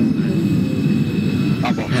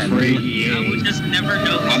 I'm afraid. I will just never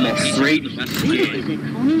know. I'm afraid. This is a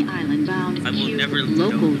Coney Island bound I will never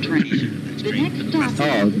local know. train. The next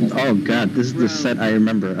stop. Oh god, this is the set I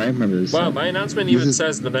remember. I remember this. Wow, set. my announcement even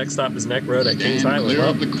says the next stop is Neck Road at Kings Stand Highway. clear Well,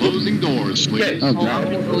 of the closing doors, please. Oh god.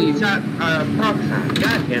 God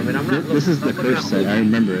damn it, I'm not This is the curse set. I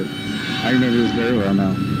remember it. I remember this very well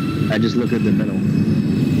now. I just look at the middle.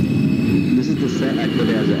 This is the set I put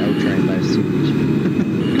it as an outtime by Super.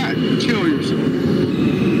 God, kill yourself.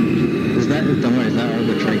 Is that? Don't worry, it's not all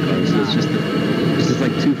the train cars. It's just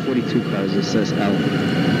like 242 cars that says L.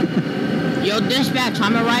 Yo, dispatch,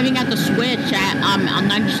 I'm arriving at the switch at on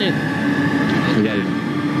 96. We got it.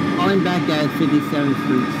 Calling back at 57th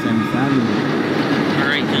Street, 7th Avenue.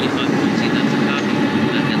 Alright, 35 Quincy, that's a copy.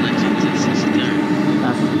 Back at Lexington 63rd.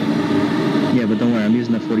 Yeah, but don't worry, I'm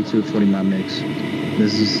using the 42-40 mile mix.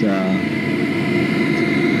 This is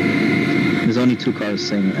there's only 2 cars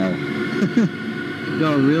saying L.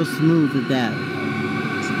 Go real smooth with that.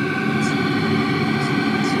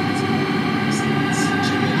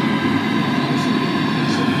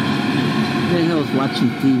 The hell's watching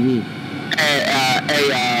TV?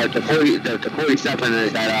 The 47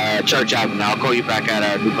 is at Church Avenue. I'll call you back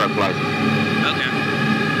at Newport Plaza. Okay.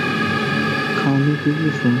 Call me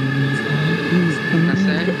beautiful. I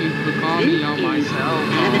said you could call me on my cell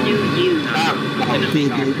phone. Avenue U. Come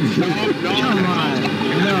on.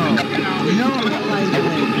 No. I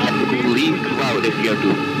believe you out if you have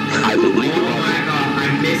to. I believe you Oh my out. god,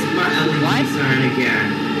 I missed my LED sign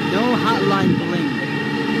again. No hotline bling.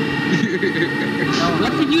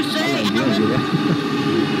 What did you say?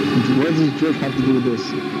 What does George have to do with this? I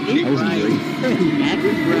wasn't Right. great.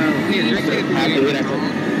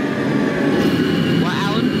 What,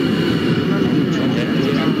 Alan?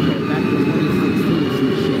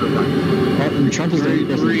 Trump is the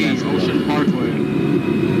president. Ocean Parkway.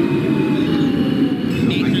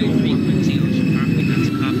 833 Quincy, Ocean Parkway, that's a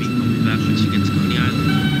copy. Call me back once you get to Coney Island.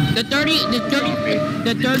 The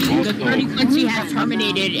 30 Quincy has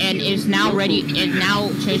terminated and is now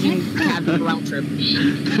changing cab to Roundtrip.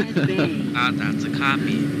 That's a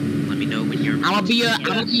copy. Let me know when you're. I'll be an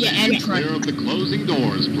Clear entrant. of the closing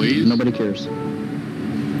doors, please. Nobody cares.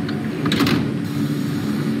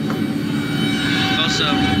 Also,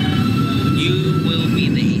 you will be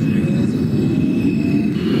the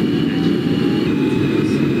 830.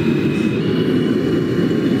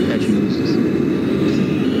 Catching loses.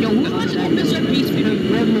 Yo, who's watching Mr. Beast video?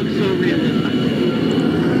 Red looks so realistic.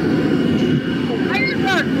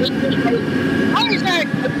 Why is there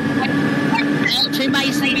L train by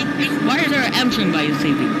your CV? Why is there an M train by your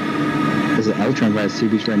CV? There's an L train by Sea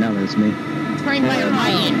Beach right now, that's me. Train by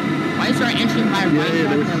Brighton. Why is there an M train by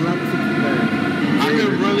Brighton? I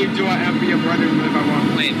could really do an FBA running if I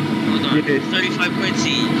want. Wait, hold on. 35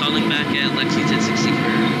 Quincy, calling back at Lexington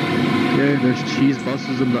 63rd. Yeah, there's cheese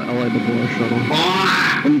buses in the LA Before shuttle.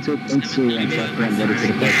 22 Quincy and track 1 ready for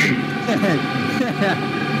departure.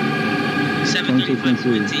 735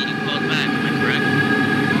 Quincy, you called back, am I correct?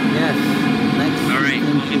 Yes. Alright,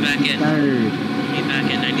 call me back at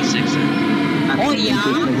 96. Oh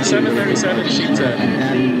yeah. 737 Sheets at.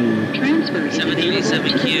 Transfer is available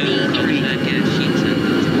 737 to the Q, B call me train. back at Sheets at.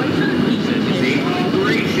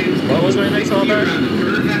 What was my next callback?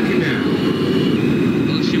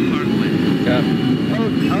 Ocean Parkway. Yeah.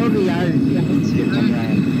 Oh, the iron.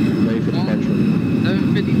 Ready for departure.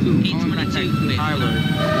 752. 822 Highway.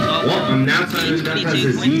 Well, I'm now signing up as a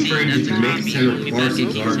Z train That's a to make copy. center Call me back at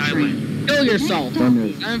parcels Kings are Highway. Kill yourself.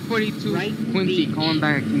 742 Quincy, calling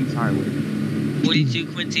back at Kings Highway. 42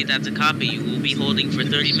 Quincy, that's a copy. You will be holding for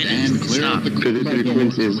 30 minutes. Stand clear Stop. of the closing doors.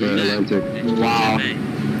 Wow.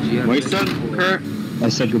 Wait, son, Kurt. I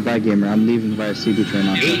said goodbye, gamer. I'm leaving via Sea Beach right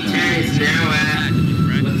now. 810 is now at,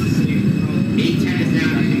 what's the station called? 810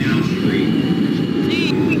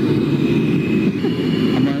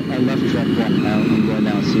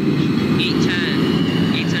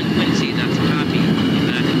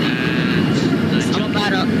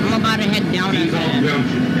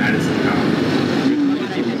 junction. That is the cop.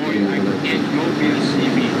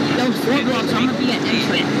 Those 4 blocks, I'm gonna be an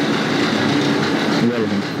entrant.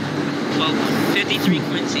 Irrelevant. 1253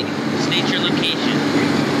 Quincy. State your location.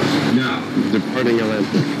 No. Departing 11.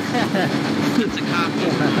 That's a copy.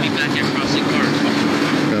 I'll be back at Crossing Park.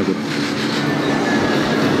 Copy.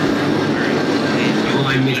 Oh,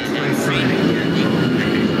 I missed my sign again.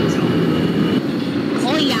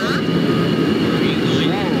 Oh yeah? Are you going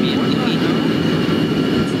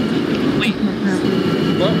Wait.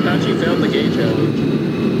 Well, Patchy failed the gate challenge.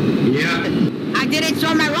 Yeah. I didn't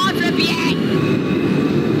show my road trip yet!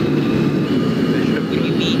 What do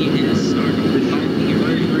you mean you didn't start?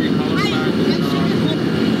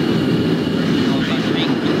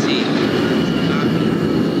 Frequency.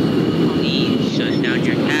 Please shut down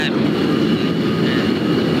your cab.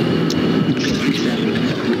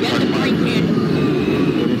 Get the brake in.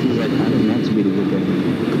 What if he's like, I don't want to be the good guy?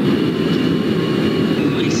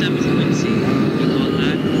 27 Quincy. You call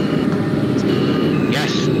that?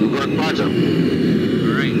 Yes, we're going to Plaza.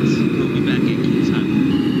 Alright, we'll be back at King's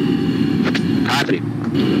Highway. Copy.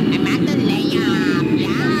 I'm at the layup,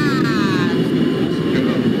 yeah!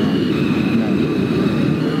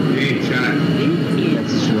 Hey, shot.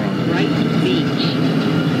 This is Brighton Beach.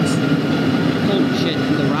 Holy shit,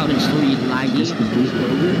 the route is really laggy. Just the boost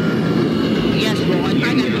over? Yes, bro, I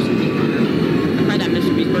tried that Mr. Beast burger. I tried that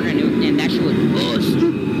Mr. Beast burger and that shit was bust.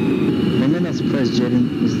 And then I'm surprised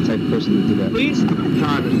Jaden is the type of person to do that. Please stop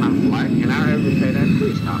trying to stop flight. Can I ever say that?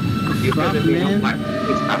 Please stop. You Stop, better be on man. flight.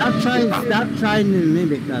 Please stop. Stop trying to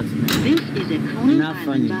mimic us, man. This is a Coney Not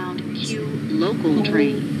funny. Island-bound Q local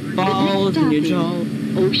train. Balls in your jaw.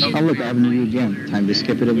 Ocean I'll look Avenue again. Time to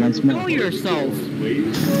skip it at once more. Know yourself.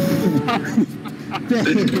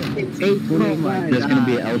 Oh my There's gonna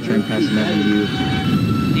be an L train passing Avenue.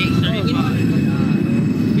 835.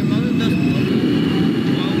 Your mother does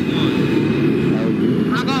 12-1.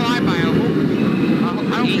 I'm not gonna lie, by I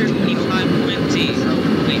don't care. 825 Quincy.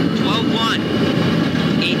 Wait, 12-1.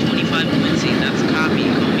 825 Quincy. That's a copy.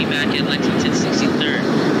 Call me back at Lexington 63rd.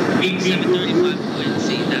 735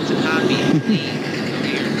 Quincy. That's a copy.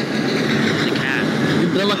 The cab. You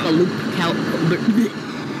build like a loop cow.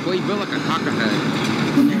 Well, you built like a cockerhead.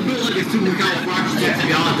 You feel like a super California jet to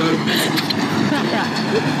be honest, though.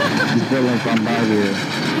 He's built like Bombardier.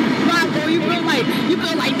 Wow, bro, you built like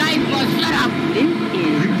 9 bucks. Shut up. This is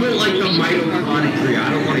You feel like the mitochondria tree. I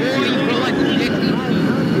don't want to Boy, hear you it. built like the dick.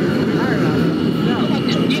 Like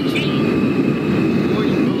the dick tree. Boy,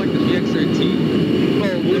 you built like the VX-13. Bro,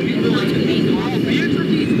 you built like the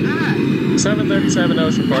VX-13. 737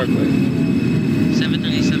 Ocean Parkway.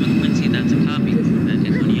 737 Quincy. That's a copy. Back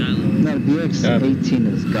at Coney Island. No, BX-18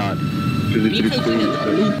 is God. VX-13 is a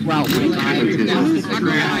loop route, my guy.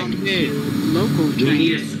 local We train.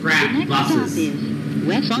 need to The scrap next stop buses. is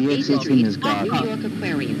West BX-18 Street, is God. New York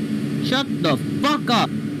Aquarium. Shut the fuck up.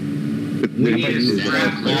 We need to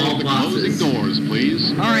scrap all Closing buses. doors,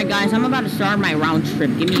 please. Alright, guys, I'm about to start my round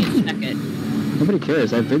trip. Give me a second. Nobody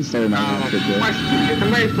cares. I've been starting my own shit there. Question.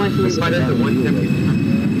 Somebody explain to me why there's a 170.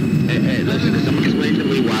 Hey, listen, can someone explain to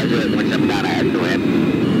me why there's a 170 out of Edgeland?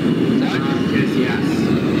 Yes, yes.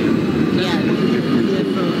 Yeah.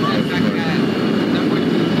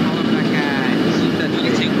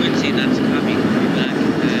 You take Quincy. That's a copy. Call me back.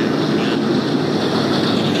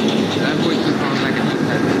 That boy's too far back at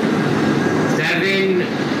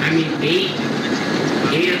the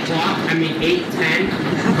 8 o'clock, 8:10,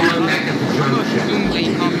 going back at the junction.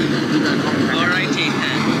 Alright,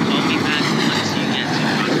 J10. Call me back once you get to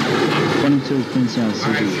 22 Quincy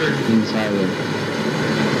City, Queens Highway.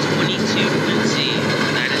 22 Quincy.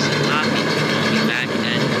 That is a copy. Call me back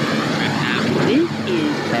at Trip Avenue. This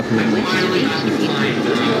is Copy. Finally got the sign.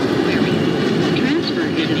 Aquarium. Transfer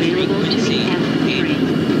is available to the F train.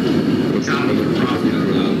 Top of the profit.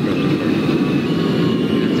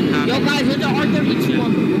 That's a copy. Yo, guys, there's an R32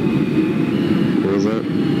 on the roof. What was that?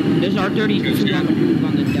 There's R32 on the roof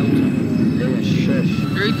on the Delta. Yeah, shush.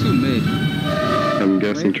 32 mid. I'm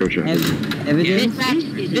guessing Churchill. Evidence?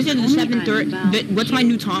 This is the 7:30. What's my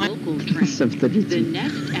new time? Local train. 7:32. The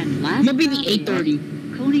next and last I'm gonna be the stop 8:30.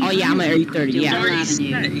 Coney Oh yeah, I'm at 8:30. Yeah.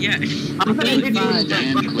 Avenue. Yeah. I'm Stand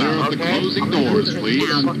clear of the closing doors, please.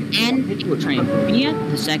 down and train via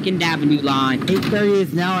the 2nd Avenue line. 8:30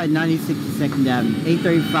 is now at 92nd Avenue.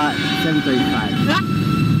 8:35, 7:35.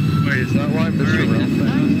 Wait, is that why Mr. Ralph?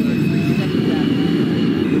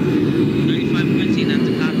 35 Quincy, that's a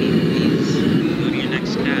copy. Please go to your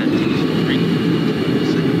next cab. Bring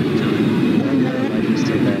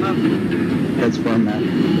That's format.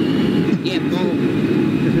 Yeah, boom.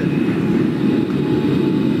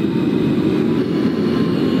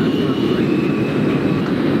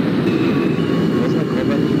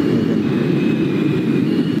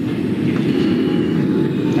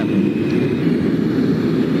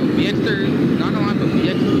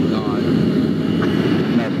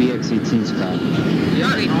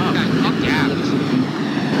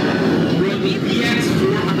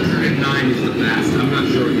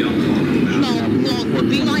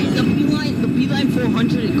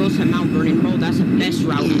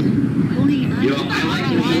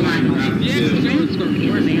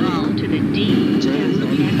 the D. Jay is the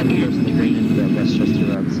only type of person to bring into the Westchester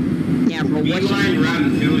routes. Yeah, bro, what Beeline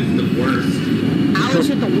Route 2 is the worst. How is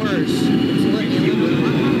it the worst? It's literally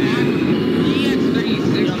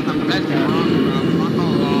EX36 is the best rock, bro. I'm not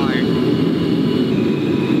gonna lie.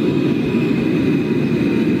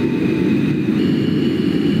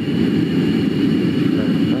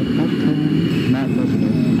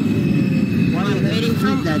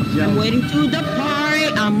 I'm waiting to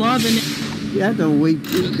depart. I'm loving it. You have to wait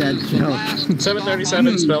through that show.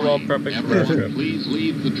 737 spell all perfect road trip. Please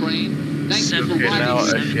leave the train. Thanks for Okay, now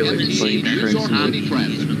I feel like playing train Copy,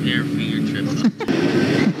 please prepare for your trip.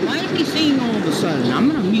 Why is he saying all of a sudden? I'm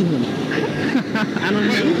gonna mute him. I don't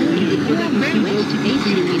know.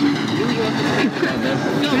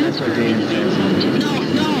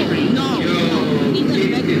 No. Yo, if he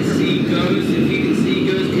can see Ghost, can he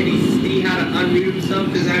see how to unmute himself?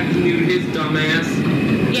 Because I can mute his dumbass.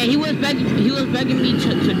 Yeah, he was begging me to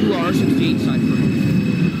do a R160B cipher.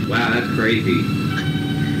 Wow, that's crazy.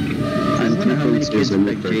 I wonder how many kids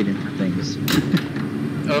pick Jaden for things.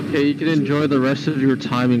 Okay, you can enjoy the rest of your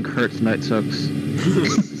time in Kurt's Night Sucks.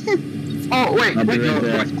 Oh, wait, I'll be quick right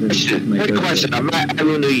there after quick question. I'm not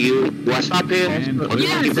everyone to you. Do I stop here? Yes, No,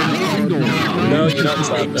 you don't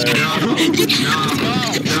stop there.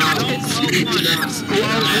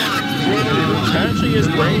 Actually, is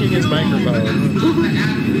breaking his microphone.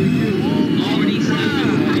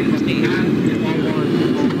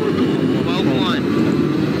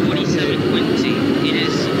 4720. It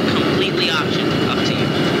is completely optional, up to you.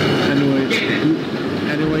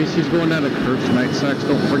 Anyways, he's going down to Kurt's Night Sucks.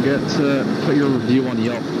 Don't forget to put your review on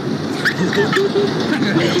Yelp. Don't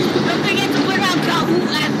forget to put out Yahoo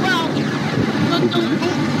as well.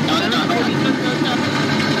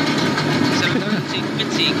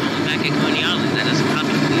 720, calling back at Coney Island. That is a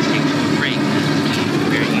copy. Please take a short break.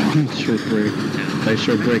 Short break. By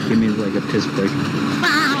short break, he means like a piss break.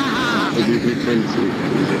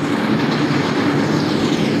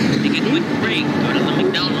 Take a quick break. Go to the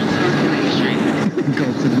McDonald's. Go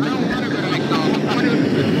to the I don't want to go to McDonald's. I want to go to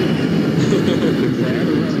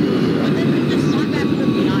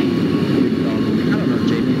I don't know,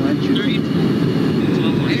 Jamie, why don't you...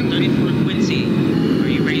 34 Quincy. Are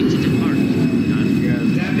you ready to depart?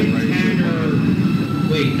 7:10 or...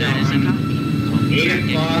 Wait, no, That is a copy. 8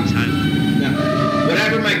 o'clock. No,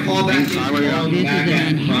 whatever my callback is, This calling is back a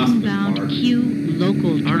at Crossman Manhattan-bound Park. Q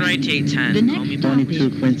local train. Alright, 810. The Call next me stop back. is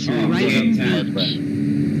 22 Quincy. Brighton yeah,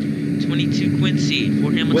 Beach. 22 Quincy.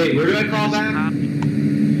 Fort Hamilton. Wait, where do I call That is a back?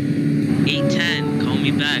 copy. 810. Call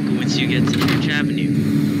me back once you get to Church Avenue.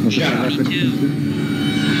 Shut up. 22.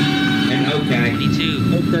 And okay.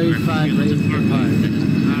 22. Okay, fine, That is a copy.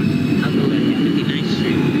 I'll go there. 59th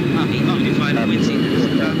Street. 835 Quincy. That is a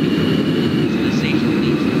copy. To the station,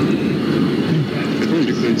 please.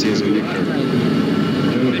 20 Quincy is a new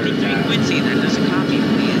 53 Quincy. That is a copy,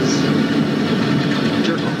 please.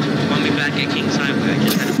 Call me back at Kings Highway. I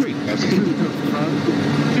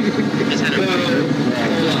just had a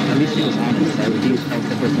break. At least he was honest. He was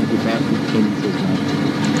the person who thought he came into his mouth.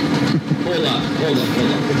 Hold up. What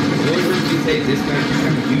did you say this time?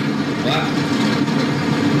 What?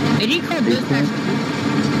 Did he call this time?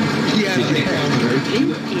 Yeah, Did you call This is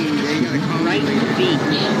Brighton Beach.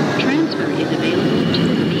 Transfer is available to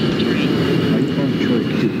the B train. Why are you calling Troy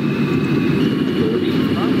cute?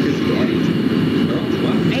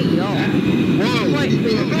 Hey, yo. Whoa. Wait,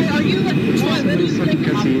 are you... Troy, what do you think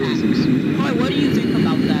about that? Troy, what do you think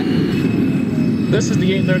about that? This is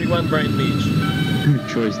the 831 Brighton Beach.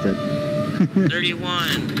 Troy's dead.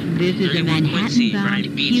 31. This is a 31 Quincy. Brighton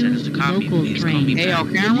Manhattan-bound Beach. That is a Q copy, local please. Call me train. Hey, yo,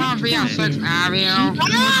 back. can I run via 6th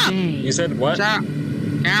Avenue? You said what?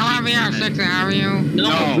 Can I run via 6th Avenue? Who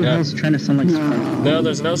the hell's trying to sound like SpongeBob? No,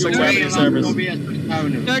 there's no 6th Avenue service.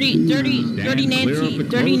 30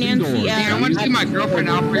 Nancy. Hey, I want to see my girlfriend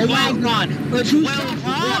Alfred. Oh my god.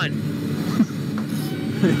 12-1.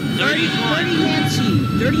 30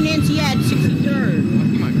 Nancy at 63rd.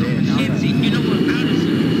 Nancy, you know what Madison is?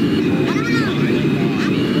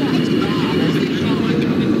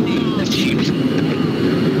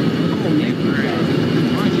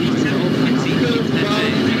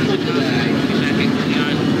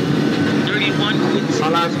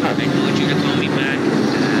 I told you to call me back.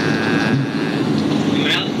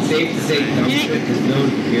 Safe to say dumb shit because no one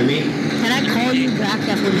can hear me. Can I call you back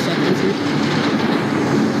at 40 seconds?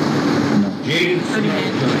 Jaden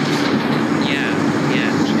smells nice. Yeah.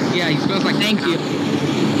 Yeah, he smells like... Thank you.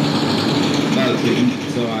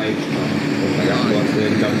 So I got lost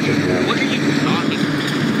in dumb shit now. What are you talking about?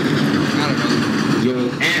 I don't know. Yo,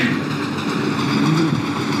 M.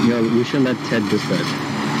 Yo, we should let Ted dispatch.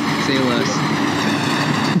 Say less.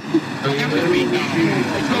 I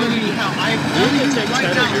I can take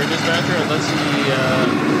Ted as your dispatcher unless he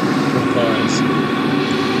replies.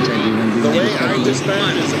 The way I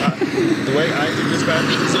dispatch is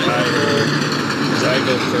I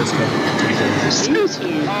go first couple.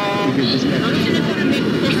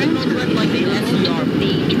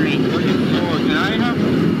 Can I have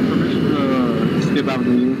permission to skip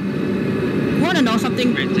Avenue U? You wanna know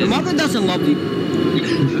something? Your mother doesn't love you.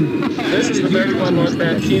 This is the 31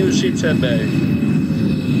 northbound Q Sheepshead Bay.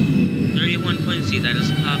 31 Quincy, that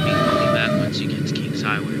is a copy. Call me back once you get to Kings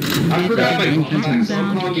Highway. I forgot my contact, so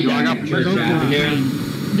I'm calling you back up Church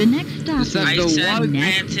Avenue. The next stop is I said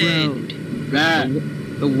Next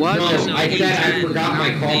granted. The what? No, I said I forgot my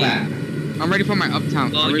callback. I'm ready for my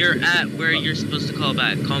uptown. Well, you're at where you're supposed to call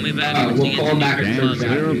back. Call me back once We'll you get call to back at Newkirk Church Plaza.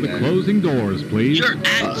 Avenue. Clear of the closing doors, please. You're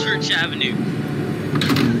at Church Avenue.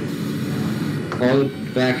 Call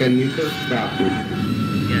back at Newkirk, stop.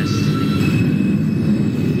 Yes.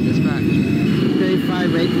 Dispatch.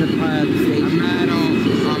 35 right to the station.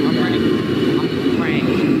 I'm ready. I'm praying.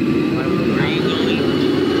 Where are you going?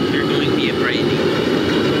 You're going via Brighton.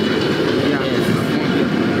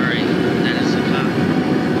 Alright, that is a cop.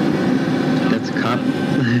 That's a cop.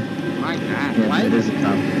 My God. Yeah, that is a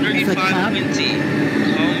cop. 35 Quincy.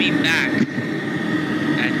 Call me back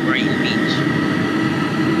at Brighton Beach.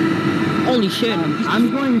 Holy shit, I'm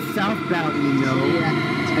going southbound, you know.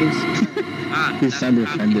 He sounded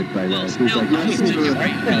offended by that. He's like, Still going to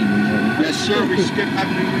Brighton Beach. Yes, sir. We skip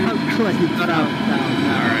Avenue U. Of course, it's southbound.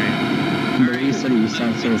 Alright. but he said you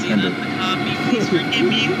sound so offended. Copy, please forgive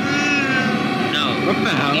me. No. What the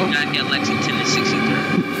hell? Call me back at Lexington and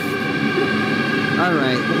 63rd.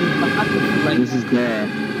 Alright. This is the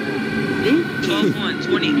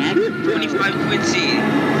 12-1, 25 Quincy.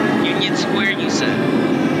 Union Square, you said.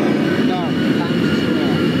 No,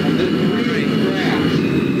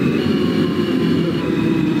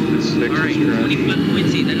 Alright, 25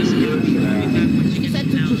 Quincy, that is a good call me back once you get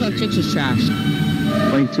to town. 256 is trash.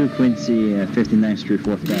 22 Quincy, 59th Street,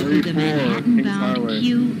 4th Avenue. The Manhattan-bound Q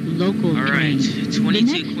local train. Alright, The 22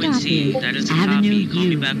 next Quincy, stop that is is a Avenue copy. Call me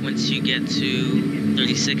U. back once you get to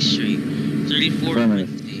 36th Street. 34 Affirmative.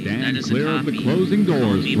 Quincy, that Stand is a clear of copy. the closing Call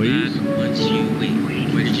doors, me please. back once you wait.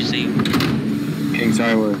 Where did you say? Kings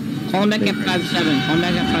Highway. Call him back at 57. Call him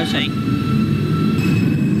back at 57.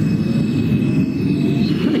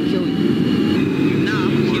 He's gonna kill you. No, I'm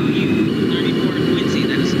gonna kill you. 34 Quincy,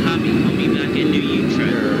 that is a copy. Call me back at New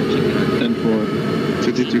Utrecht. 10-4.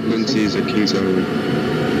 52 Quincy is at Kings Highway.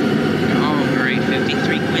 Alright,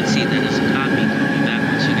 53 Quincy, that is a copy. Call me back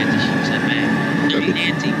once you get to Sheepshead Bay. 30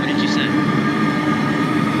 Nancy, what did you say?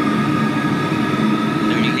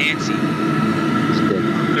 30 Nancy.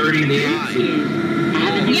 30 Nancy.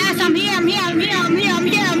 Yes, I'm here.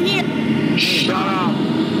 Shut up.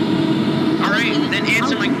 Alright, then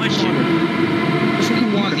answer my question.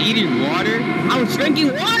 Drinking water. Eating water? I was drinking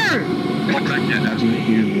water.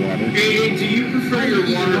 Heating water. Hey, do you prefer your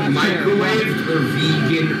water microwaved or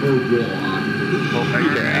vegan or raw?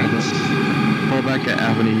 Call back at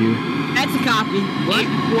Avenue U. That's a copy. What?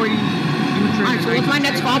 40. Alright, so what's my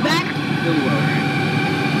next callback?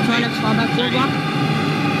 What's my next callback? 4 o'clock?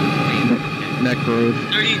 Neck Road.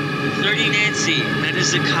 30 Nancy, that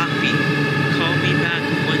is a copy. Call me back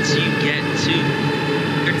once you get to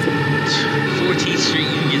 14th Street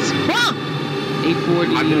Union Square. Huh?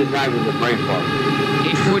 840. I'm gonna drive with the brain fart.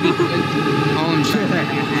 840. Oh, I'm sorry.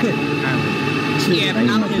 Yeah, I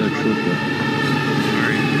am a I'm good here. trooper.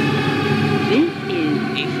 Alright. This is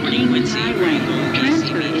 840 Kings Quincy, where Highway. you going?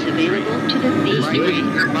 Transfer is available to the B train.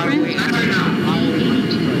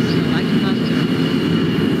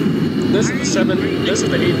 This is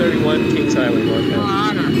the 831 Kings Highway northbound.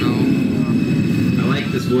 I don't know. I like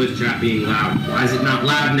this voice chat being loud. Why is it not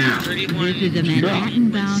loud now? 31 This is a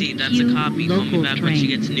Manhattan-bound Quincy, that's a Q copy. Call me local back once you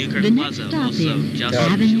train. get to Newkirk The next Plaza. stop Also, is just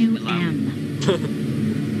Avenue loud. M.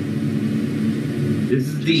 This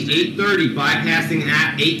is the 830 bypassing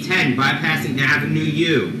at 810 bypassing Avenue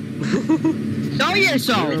U. Know Clear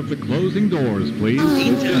yourself. of the closing doors, please.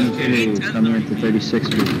 822 coming into 36th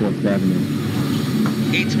Street, 4th Avenue.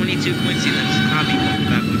 822 Quincy, that's a copy. Call me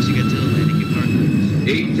back once you get to Atlantic Park.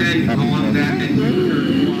 810 calling back at Newkirk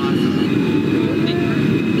Plaza.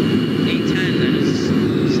 810, that is a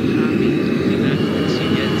copy. Call me back once you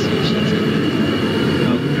get to Sheepshead Bay.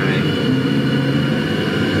 Okay.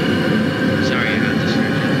 Sorry, I have this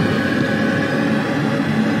right now.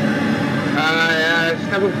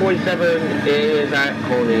 747 is at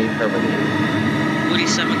Coney, terminal.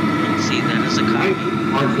 47 Quincy, that is a copy.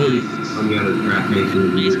 R40 on the other track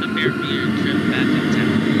making Please prepare for your trip back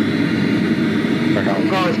uptown. I'm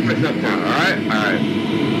calling Chris uptown, alright? Alright.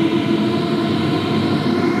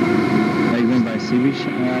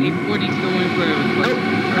 840's going for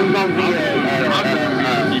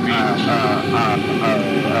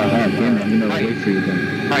damn it, you know, wait for you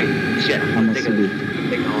then. Right, shit. I'm a city.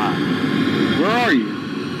 Taking a lot. Where are you?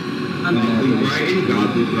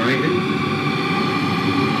 Brighton.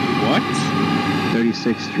 What?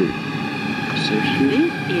 36th Street. This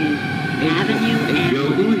is Avenue Yo,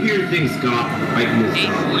 who here thinks God Brighton is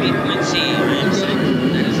 840 Quincy, I'm saying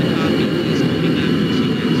that is a copy. Please call me back once you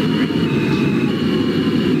get to Brighton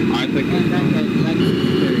Beach. I think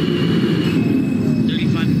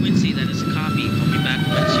 35 Quincy, that is a copy. Call me back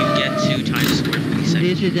once you get to Times Square 42nd.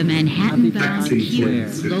 This is a Manhattan-bound Taxi Q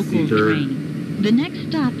Square. local train. The next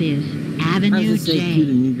stop is Avenue J.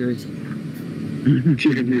 New Jersey. New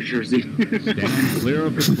Jersey. Stand clear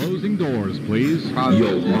of the closing doors, please.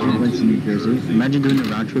 Yo, Quincy, New Jersey. Imagine doing a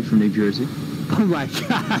round trip from New Jersey. Oh my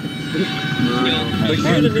god. But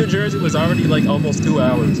here to New Jersey was already like almost 2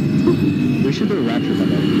 hours. We should do a round trip on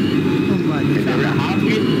that. Oh my god.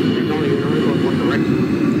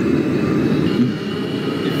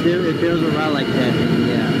 If there was a route like that, then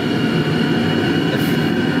yeah.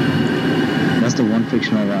 That's the one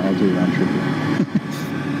fictional route I'll do a round trip with.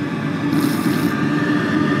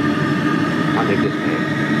 I think this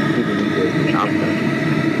man. People need to chop that.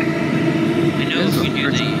 I know if we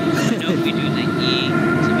do the E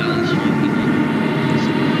to Valley Street,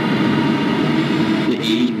 The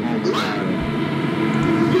E won't cloud.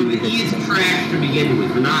 Yo, the E is trash to begin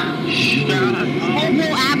with. We're not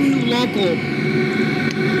Oval Avenue local.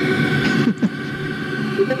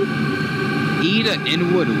 E to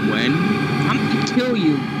Inwood when? I'm gonna kill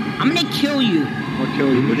you. I'm gonna kill you. Or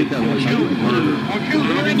kill you. What did that one? You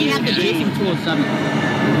already have the Jason 207.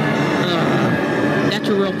 That's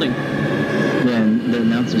a real thing. Yeah, and the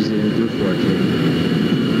announcers didn't do for it.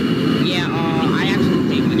 Yeah, I actually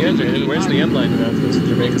think with Yeah, dude, where's the end line announcements in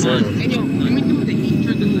Jamaica Circle? Hey, yo, let me do the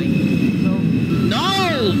Easter the night. No!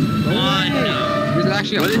 There's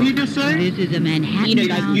actually what did you just say? This is a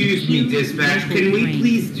Manhattan-bound Excuse me, dispatch. Can we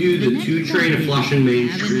please do the 2 train of Flushing Main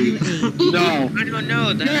Street? No. I don't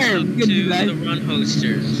know. That's up to the run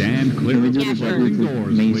hosters. Stand clear Can we of do the the closing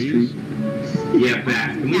doors, Main please. Street? Yeah,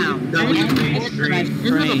 back. Can we do W Main Street?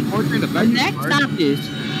 The next stop is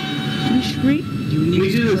Free Street. Can we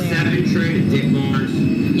do the 7 train to Ditmars?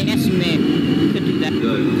 Yes, man. We could do that.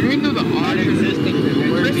 Good. Can we do the R160B?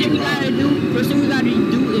 First thing we gotta do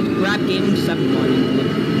is grab Gaming 7 money.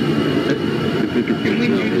 Can we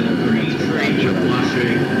do the 3 train to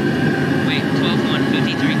Flushing? Wait,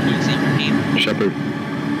 12-153 Quincy, repeat. Shepherd.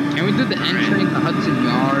 Can we do the N train to Hudson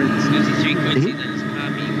Yards? 53 Quincy, that is a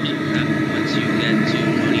copy. Call me back once you get to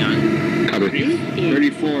Coney Island. Cover.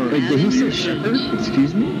 34. Wait, did he say Shepherd?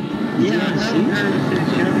 Excuse me? Yeah, see?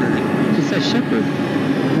 He said Shepherd.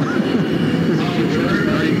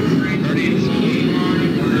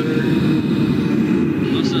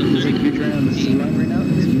 Also, Is it you trying on the sea line right now?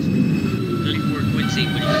 Excuse me. 34 Quincy,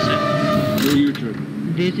 what did you say?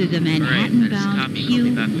 This is a Alright, that is a Manhattan-bound copy. Call Q me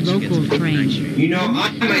back once you get to local 59th train. Street. You know,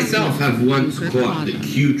 I myself have once caught the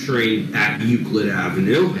Q train at Euclid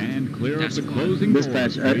Avenue. Stand clear of That's the fine. closing doors,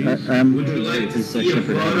 Dispatch, please. I'm Would you like to it's see a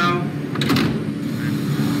Shepherd photo? Avenue.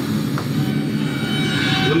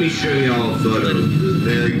 Let me show y'all a photo. This is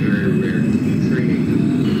very, very rare. Q train.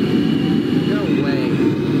 No way.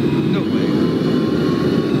 No way.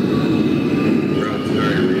 Bro, it's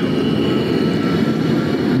very real.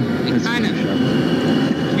 It's kind of Q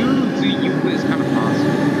to Euclid is kind of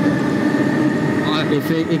possible. If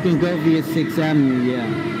it can go via 6th Avenue, yeah.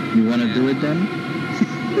 You want to do it then?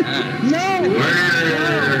 No!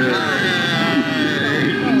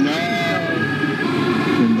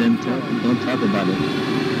 And then don't talk about it.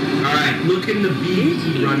 Alright, look in the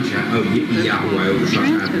BVE run chat. Oh, yeah, who I overshot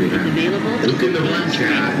Transfer after is that. available to Look in the run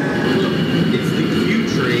chat. Look, it's the Q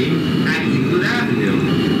train at Euclid Avenue.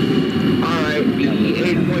 Alright,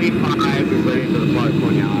 B845 is ready for the park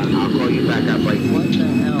for now. I'll call you back up like what the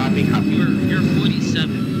hell? Copy. You're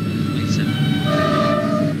 47. 47.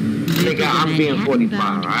 Nigga, I'm being 45,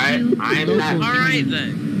 alright? I am not. Alright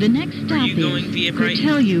then. The next stop you going via is Brighton?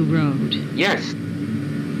 Cortellia Road. Yes.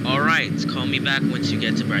 Alright, call me back once you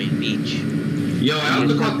get to Brighton Beach. Yo, I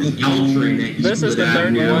also caught the L train at Euclid This is the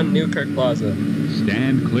Avenue. 31 Newkirk Plaza.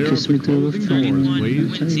 Stand clear of Kiss the me to the closing phone. doors, 31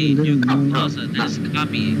 please. Quincy, Newcomb Plaza, that is a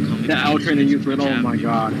copy. Call me The back. L train in Euclid, oh my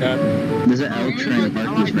god. There's an L train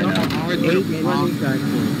parking right now.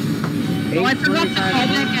 Oh, I forgot to call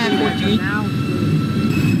back at 14.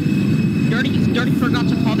 Dirty forgot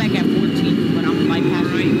to call back at 14, but I'm bypassing.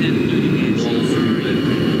 Alright then, 30 minutes.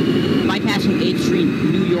 Bypassing 8th Street,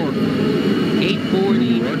 New York.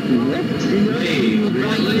 840. Hey, you're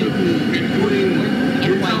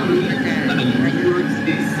telling me that New York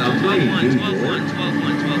 40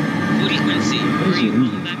 Quincy, where are you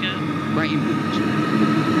calling back at? Brighton.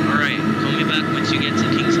 Alright, call me back once you get to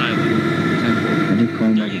Kings Highway.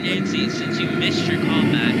 30 Nancy, since you missed your call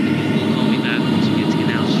back, you will call me back once you get to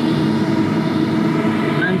Canal Street.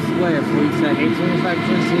 I'm square, 40 seconds. 25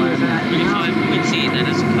 Quincy. 35 Quincy, that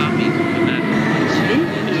is a copy. Call me back once you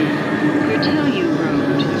get to Curtailio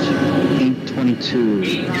Road. 822.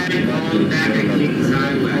 810 calling back at Kings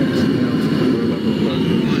Highway.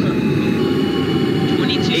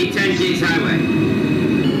 810 Kings Highway.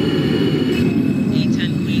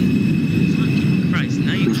 810 Queen. Fucking Christ,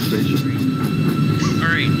 now you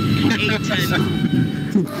Alright,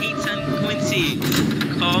 810 Quincy.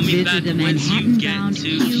 Call me back once you get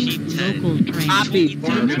to Sheephead. Copy.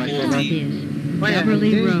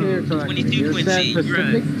 22 Road. 22 Quincy, you're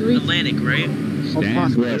at Atlantic, right?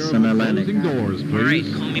 Yes, I'm Atlantic. Alright,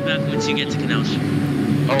 call me back once you get to Canal Street.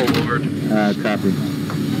 Oh lord. Copy.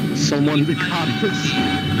 Someone be copy.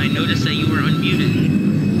 I noticed that you were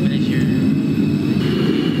unmuted. What is your...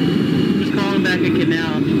 Just calling back at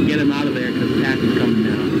Canal to get him out of there because Pat is coming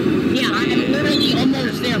now. Yeah, I'm literally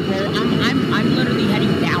almost there, bro. I'm literally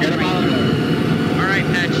heading down right now. Alright,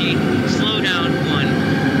 Patchy, slow down.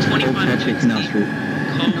 25 Patchy, Canal Street.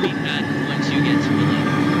 Call me back once you get to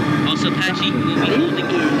Atlantic. Also, Patchy, we'll be holding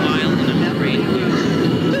you a while in the rain.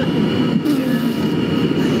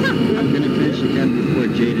 I'm gonna finish again before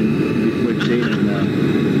Jaden reaches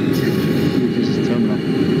his terminal.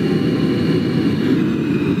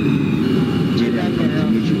 Jaden, I'm going to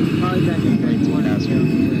meet you.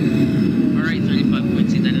 Alright, 35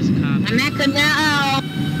 Quincy, that is a copy. I'm at Canal.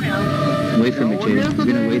 Wait for me, Jaden. I'm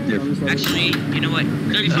gonna wait there for Actually, you know what?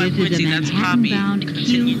 35 Quincy, that's a copy.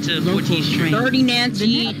 Continue to 14th Street. 30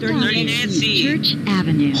 Nancy. 30 Nancy. Church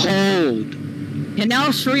Avenue. Hold.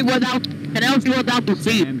 Canal Street without the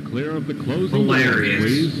C. And clear of the closing Hilarious.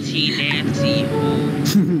 please. T Nancy.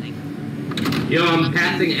 Yo, I'm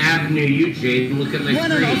passing Avenue U, Jade. Look at my No,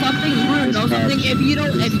 screen. something's rude. No, something. If you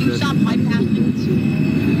stop bypassing,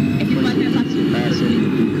 if you bypass,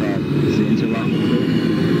 passing the card. Is it interlocking?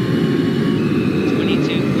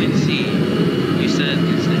 22 Quincy. You said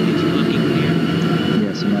is the interlocking clear?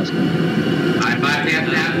 Yes, I'm asking. I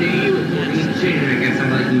bypassed Avenue U at 14th Street, and I guess I'm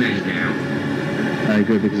letting men down. Alright,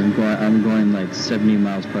 good, because I'm going like 70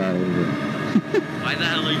 miles per hour over it. Why the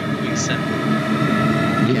hell are you doing 7?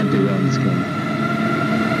 You can't do well in this game.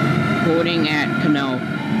 quoting at Canal.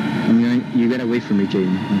 You gotta wait for me,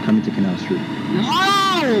 Jaden. I'm coming to Canal Street. No!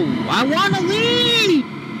 I wanna leave!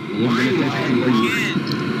 You can't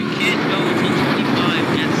go until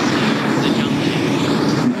 25 gets the junction.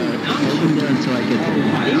 I'll be there until I get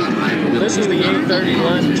there. This is the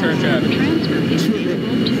 831 Church Avenue.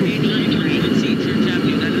 Church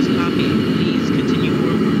Avenue, that is copy. Please continue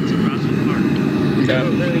forward to Crossville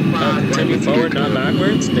Park. Continue forward, not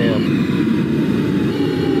backwards? Damn.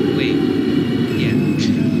 Wait. Yeah.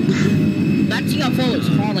 That TFO is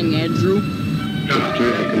falling, Andrew.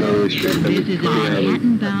 This is a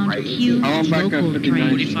Manhattan-bound Q local train.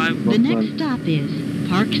 45. The next stop is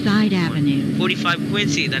Parkside Avenue. 45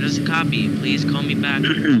 Quincy, that is a copy. Please call me back.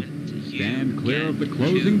 Stand clear of the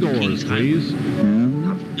closing doors, please.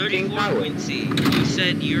 34 Quincy, you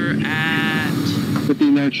said you're at...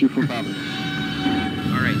 59 Chief of Allen.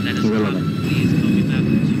 Alright, that is a copy. Please call me back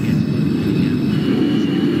once you get to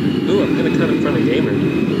Ooh, I'm gonna cut in front of Gamer.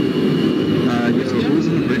 Who's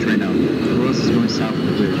in the bridge right now? Who else is going south of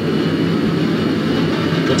the bridge?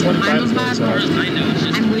 The 25 is going south.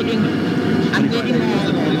 I'm waiting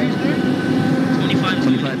all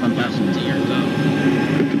 25, I'm passing. to your go.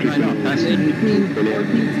 I know, passing. Between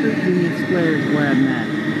 14th Street Union Square is where I'm at.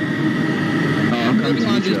 Oh, I'm coming to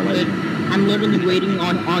meet you. I'm literally waiting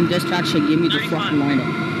on dispatch to give me the fucking lineup.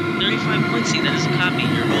 35 Quincy, that is a copy.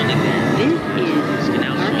 You're holding there. This is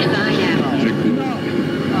Parkside Avenue.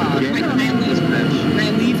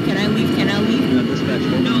 Can I leave? No, dispatch,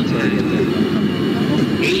 hold on until I get there.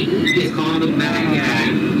 8 is calling them back at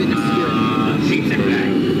Sheephead Bay.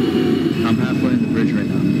 I'm halfway in the bridge right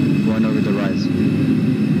now. Going over the rise.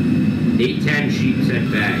 810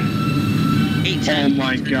 Sheephead Bay. 810. Oh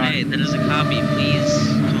my God. Hey, that is a copy. Please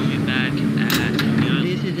call me back at...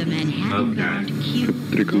 This is a Manhattan-bound Q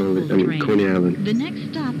local train. Coney Island. The next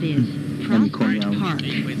stop is Prospect Park.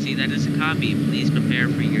 Quincy, that is a copy. Please prepare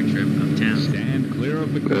for your trip uptown. Stand clear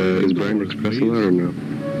of the Is closing Brighton doors, Express please. allowed or no?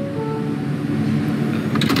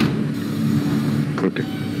 Okay.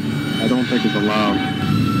 I don't think it's allowed.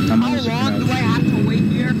 I'm How long do I have to wait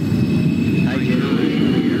here? I get it.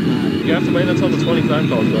 You have to wait until the 25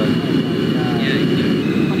 calls back. Yeah, you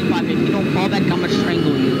do. 25. If you don't call back, I'm gonna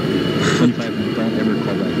strangle you. 25, don't ever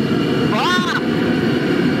call back. Ah!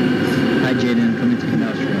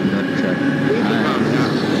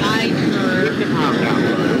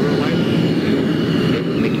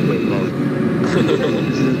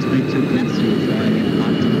 32 Quincy flying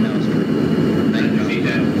onto Canal Street. I didn't see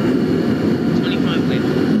that. 25 with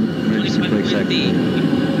 25 Quincy.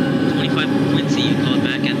 25 Quincy, you called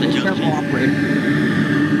back at the junction.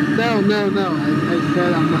 No. I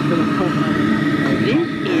said I'm not gonna call back.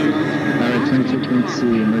 Alright, 22 Quincy,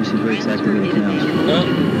 emergency brakes activated Canal Street. Well,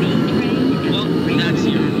 that's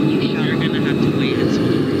you're gonna have to wait until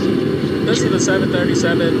the brakes are. This is the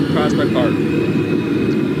 737 Prospect Park.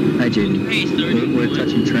 Hi, Jaden. We're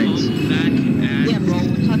touching trains. Yeah, bro,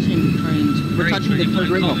 we're touching trains. We're touching the third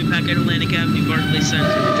ring. Call me back at Atlantic Avenue, Barclays Center.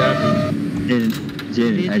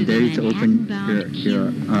 Jaden, I dare you to open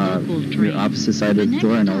your opposite side of the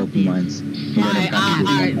door, and I'll open mine.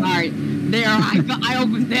 Alright. There, I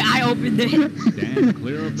opened it.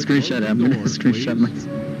 Screenshot it. I'm gonna screenshot my.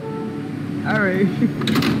 Alright.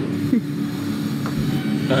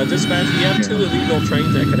 Dispatch, we have 2 illegal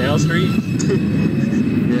trains at Canal Street.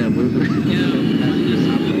 Yeah, we're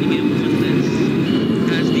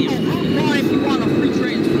If you want a free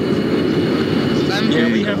train. Yeah,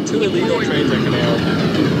 we have 2 illegal trains at Canal.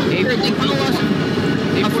 They call us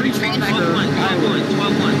a free train. 12-1,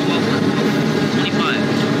 25.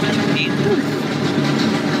 8.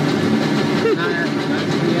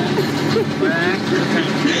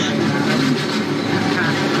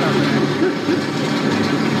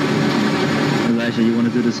 Elijah, you want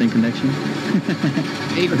to do the same connection?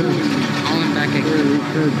 Hey, calling back at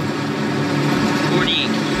 48.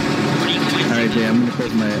 Alright, Jay, I'm gonna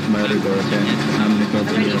close my other door, okay? I'm gonna close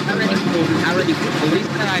the door for Elijah. Already, police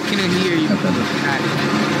said I couldn't hear you.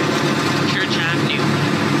 Church Avenue.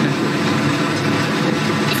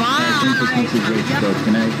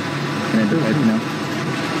 Can I depart now?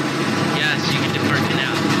 Yes, you can depart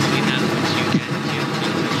now. We have once you get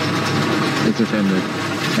to. It's affirmative.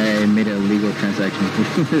 I made a legal transaction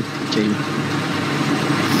with Jay.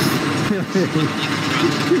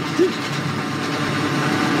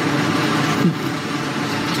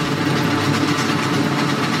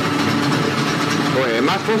 Wait, am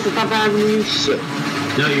I supposed to stop having you? Shit.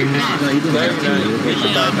 No, you're not. No, you didn't.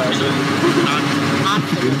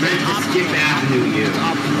 You're meant to skip Avenue U.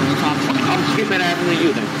 I'm skipping Avenue U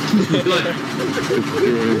then. Good.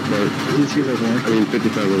 You see that one? I mean,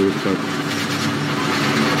 55 over the top.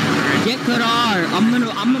 Get Kadar. I'm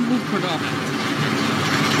gonna move Kadar.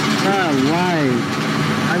 Why?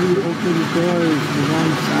 I will open the doors to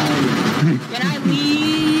one side. Can I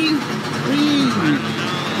leave? Please.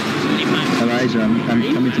 Elijah, I'm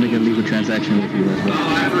coming to make a legal transaction with you as well.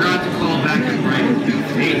 Oh, I forgot to call back at Brighton.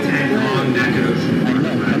 810 long back at Ocean. I know,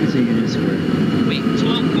 I'm coming to Union Square. Wait,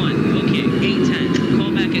 12-1. Okay, 8-10.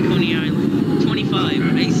 Call back at Coney Island.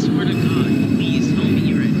 25. I swear to God. Please tell me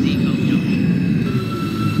you're at Deco Junction.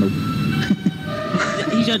 Nope.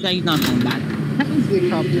 He said that he's not coming back.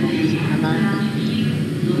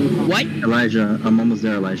 What? Elijah, I'm almost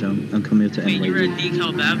there, Elijah. I'm coming to Wait, end. you're at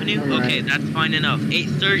DeKalb Avenue? Okay, that's fine enough.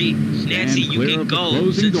 8:30. Nancy, you can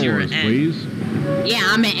go since you're an N. Yeah,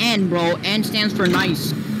 I'm an N, bro. N stands for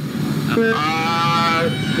nice.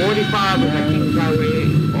 45 is the Kings Highway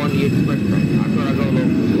on the express train. I thought I'd go local.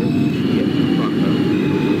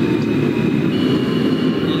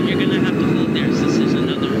 Well, you're gonna have to hold there since there's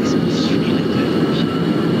another express train at that.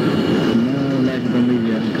 No, Elijah, don't leave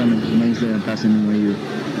yet. I'm coming. I'm passing away you.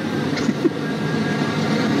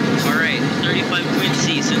 Alright, 35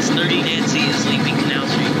 Quincy. Since 30 Nancy is leaving Canal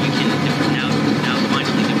Street, we can now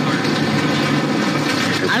finally depart.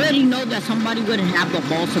 I already know that somebody wouldn't have the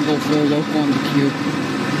balls to go full local on the queue.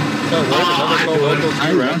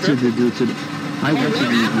 I wanted to do to. I wanted to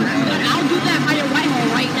do. I'll do that by your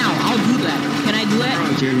Whitehall right now. I'll do that. Can I do it?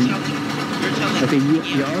 Jerry. Okay,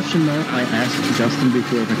 y'all should know I asked Justin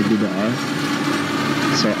before if I could do the R.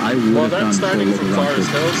 So I would have that's starting from Forest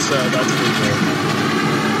Hills, that's legal.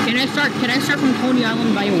 Can I start from Coney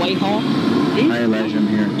Island via Whitehall? Hi Elijah, I'm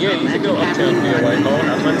here. Yeah, you can go uptown via Whitehall,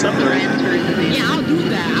 have fun suffering. Yeah, I'll do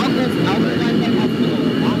that. I'll go right back up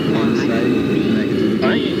to I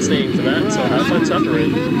ain't staying for that, so have fun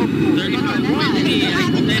suffering. 35 Quincy. I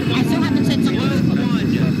still haven't said something.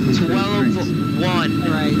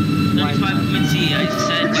 12-1. Right. 35 Quincy, I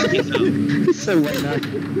said you can go. So why not?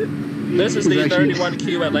 This is the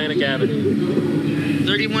 31Q Atlantic Avenue.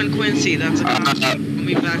 31 Quincy, that's a call. We'll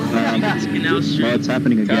be back to Canal Street. Well, it's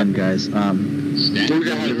happening again, guys.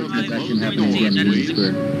 Transaction happening again in Union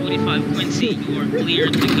Square. 45 Quincy, you are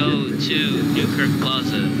cleared to go to Newkirk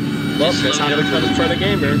Plaza. Well, guess I'm gonna come in front of the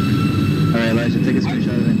gamer. Alright, Elijah, take a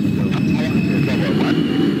screenshot of it.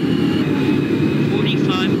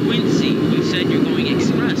 45 Quincy, you said you're going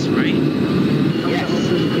express, right? Yes.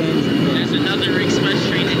 There's another express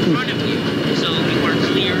train in front of you, so you are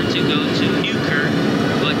clear to go to Newkirk,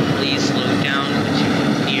 but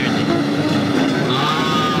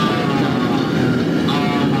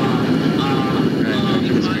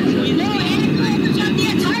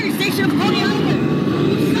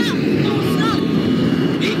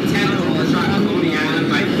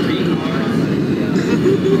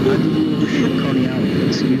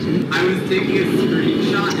I was taking a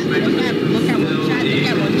screenshot and I Look at one chat.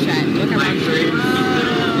 Look at one chat.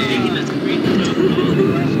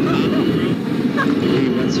 He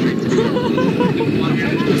went straight to the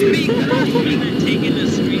Taking a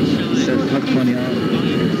screenshot. said fuck money out.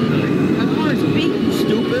 Come on, speak,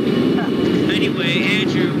 stupid. Anyway,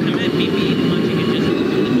 Andrew, come at me, you can just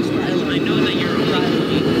I know that you're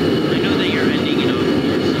ending it off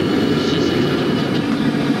here, so it's just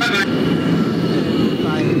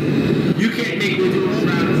you can't make me do a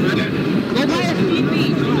round. Go buy a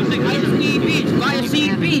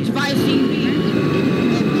Sea Beach. Buy a Sea Beach.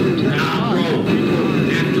 Nah, bro.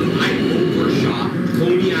 After I overshot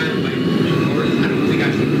Coney Island by 3 hours, I don't think I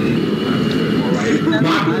should. Alright?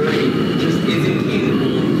 My brain just isn't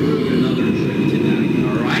capable of doing another trip tonight.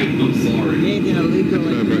 Alright? I'm sorry. Made an illegal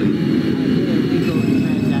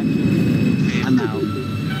transaction. I'm out.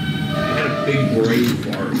 I had a big brain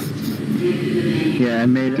fart. Yeah, I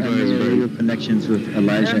made illegal connections with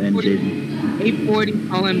Elijah and Jaden. 840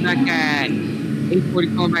 calling back at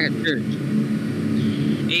church.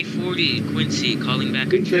 840, Quincy, calling back.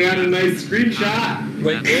 Good thing I got a nice screenshot.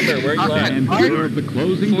 Wait, Gamer, where you at? And clear of the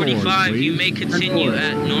closing 45, doors, you please. may continue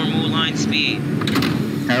at normal line speed.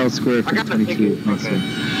 Harold Square for 22. Okay.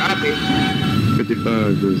 Copy.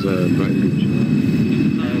 55 is Brighton Beach.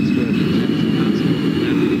 Harold Square for 22.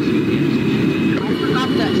 Stop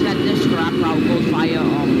that this scrap route goes via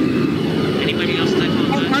Anybody else type on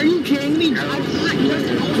that? Are you kidding me? Why did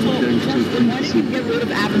you get rid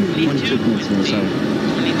of Avenue? 22 points, no, sorry.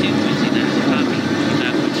 22, Quincy, that is a copy. You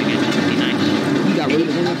got once again 59th. You got rid of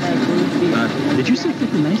it. Did you say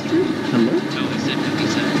 59th Street? Hello? No, I said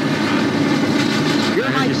 57. You're I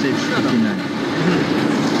heard you say 59.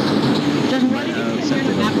 Just why did you get rid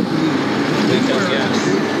of Avenue? Because, yes.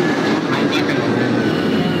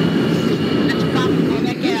 Let's pop all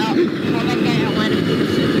that guy out. All that guy out.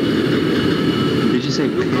 Did you say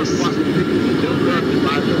piss? 34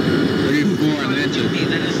 and then just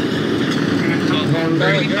That is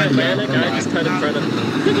Barry, you're Atlantic, I just cut in front of you.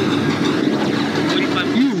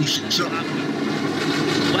 45. you shut up.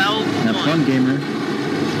 12, Have 1. fun, gamer.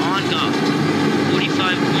 On go.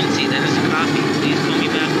 45 Quincy, that is a copy. Please call me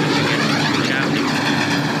back once you get to Church Avenue.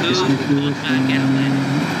 Goes back at Atlantic.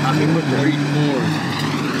 Copy with 34.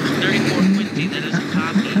 34 Quincy, that is a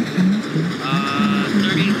copy.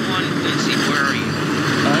 31 Quincy, where are you?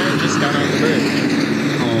 I just got on the bridge.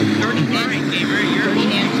 30 gamer, you're 30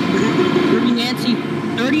 Nancy.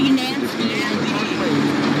 30 Nancy.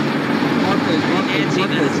 Nancy,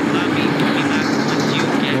 that is a copy. Call me back once you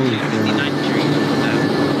get to 59th Street.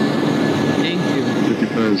 Thank you.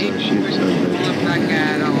 55 is Sheepside. Back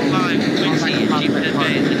at 5 Quincy, Jeep at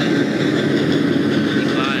Bay.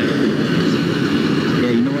 55.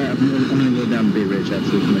 Yeah, you know what? I'm gonna go down Bay Ridge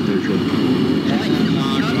after my third trip.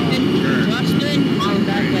 Justin, on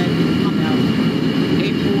that guy. I'm out.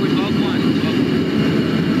 8-4,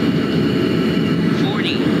 12-1.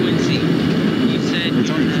 40 Quincy. You said It's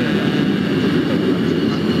only fair.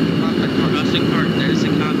 Rustic Park, that is a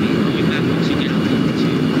copy. Call me back once you get on to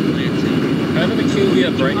Lansing. How did the queue via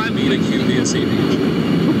Brighton beat a queue via Sea Beach?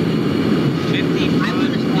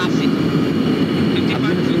 55 Quincy.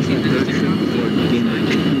 55 Quincy, that is a copy.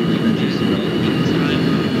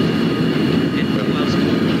 And who else?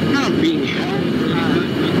 Not being held.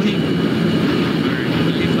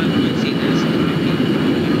 35 Quincy, that is a copy.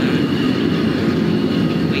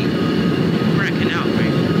 Wait, we're at Canal,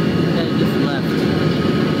 right? That just left.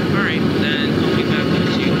 Alright, then call me back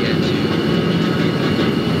once you get to...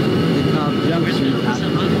 Where's the other?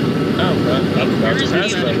 Oh, I'm about to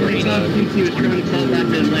pass that. He was trying to call back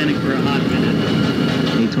to Atlantic for a hot minute.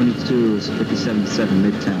 822 is 57-7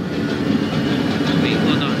 Midtown. Wait,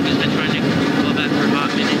 hold on. He's been trying to call back for a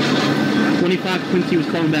hot minute. 25 Quincy was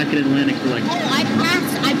calling back in Atlantic for like... Oh, I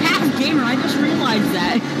passed Gamer. I just realized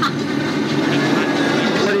that.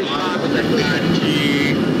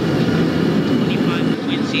 25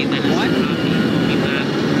 Quincy, then it's a copy. Call me back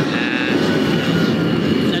at...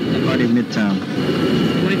 Party Midtown.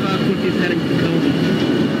 25 Quincy is heading to Coney.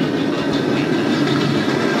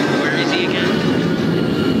 Where is he again?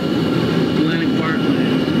 Atlantic Parkland.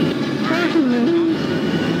 Alright.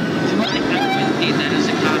 25 Quincy, that is a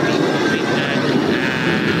copy. Call me back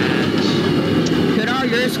at... Good on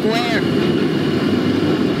your square.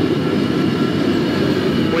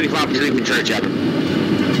 45 is leaving Church Avenue.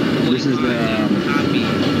 This is the... Copy.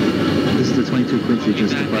 This is the 22 Quincy,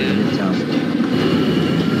 just departed Midtown.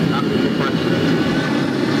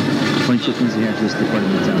 22 Quincy here, just departed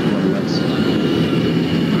Midtown, going west. I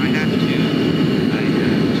have to.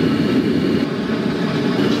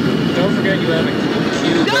 Don't forget you have a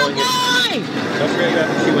queue Go going boy! Don't forget you have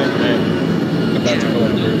to queue in and about to go on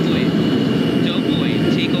the bridge. Doughboy,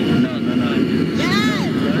 take over. No.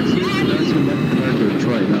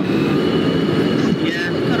 Troy, no.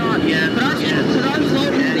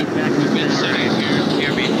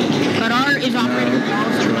 Qatar is operating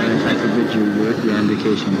Troy, I forbid you. You're on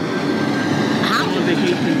vacation. How? On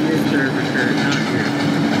vacation is there for sure, not here.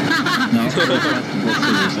 No, I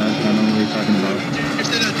don't know what you're talking about. It's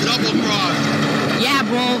in a double cross. Yeah,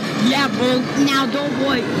 bro. Now,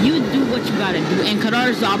 Doughboy, you do what you gotta do. And Qatar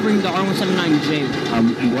is operating the R179J.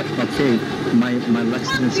 What? Okay, my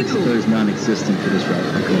Lexus 63 is non-existent for this route.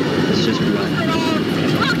 Okay, it's just black.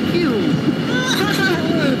 Fuck you.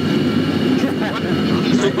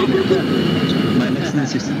 My Lexus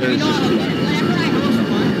 63 is just black.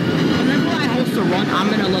 Whenever I host a run, I'm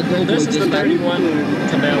gonna let Doughboy. This is the 31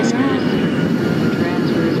 canal speed.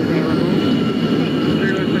 Transfers available.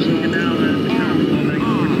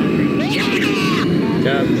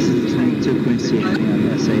 Yeah. This is 22 Quincy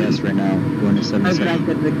on SAS right now, going to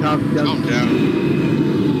 77. Calm down.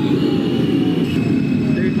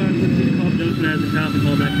 35 Quincy to call Junction as the top and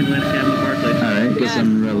call back to Atlantic Avenue Barclays. Alright, guess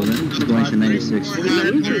I'm relevant. Going to 96. You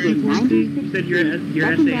said you're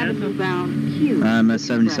SAS? I'm at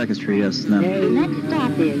 72nd Street, yes, now. Next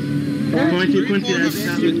stop is 22 Quincy as the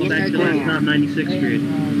top and call back to Atlantic Stop 96th Street.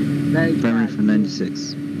 Primary for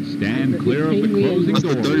 96. Stand clear of the closing Must the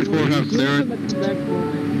doors. 34 have clearance?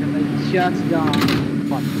 Shuts down.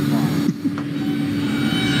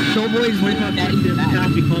 Doughboy's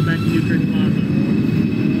Copy, call back to Newkirk Plaza.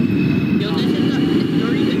 Yo, this is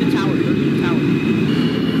 30 in the tower.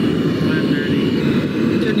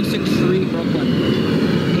 36th Street, Brooklyn.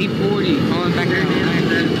 840, calling back down.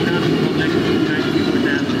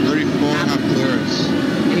 34 have clearance.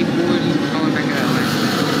 840, calling back down.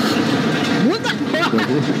 What the fuck?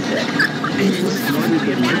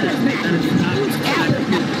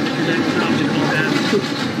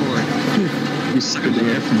 You suck at the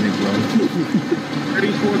air from me, bro.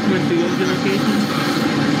 34 Quincy, what was your location?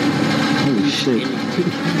 Holy shit.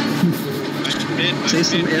 Say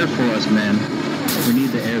some air for us, man. We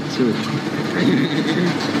need the air too.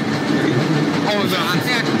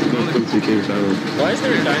 Why is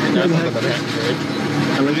there a diamond dust on the back bridge?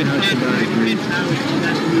 I look at how she died.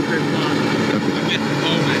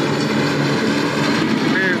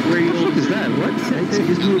 Where you What is that? What?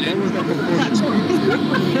 Excuse me, what was that proportion?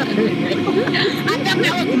 I thought that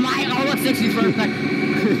was my R160 for a second.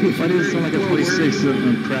 Why does it sound like a 46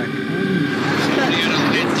 on crack?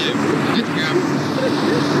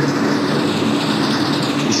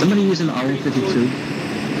 Is somebody using R152?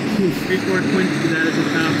 34 Quincy, that is a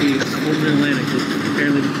copy. Over Atlantic, it's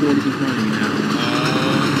apparently before to be running now.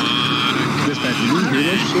 Dispatch, did you hear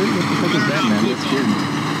that shit? What the fuck is that, man? That scared me.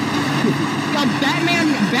 Yo,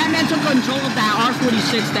 Batman took control of that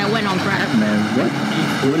R46 that went on crack. Batman, what?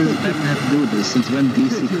 What does Batman have to do with this? Since when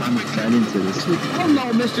DC Comics got into this? Oh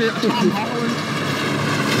no, Mr. Tom Holland.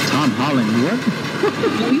 Tom Holland, what?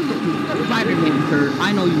 No, you Spider-Man, Kurt.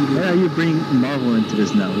 I know you do. Why are you bringing Marvel into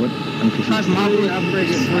this now? What? I'm confused. Because Marvel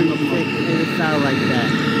upgraded 46 and it's not like that.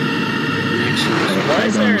 Why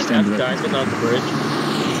is there an F diamond on the bridge?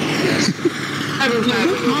 I think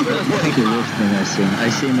the worst thing I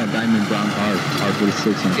see a diamond brown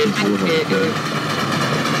R46 on the border.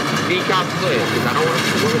 Be calculated, because I don't want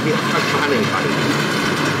to be behind anybody.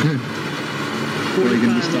 Or you're going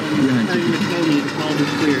to be stuck behind two people. Coney, the call is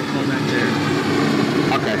clear, call back there.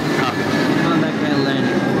 Okay, copy. Call back to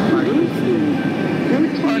Atlantic.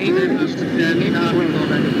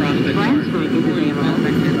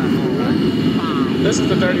 This is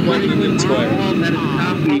the 31 Union Square. That is a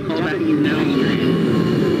copy, call back to Canal Street.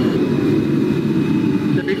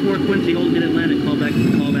 34 Quincy, Old Mid Atlantic, call back to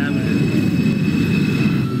Cobb Avenue.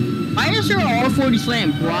 Why is there an R40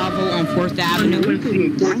 slam Bravo on 4th Avenue?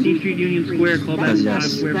 14th Street Union Square, call back to 5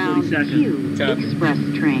 Square 42nd. Express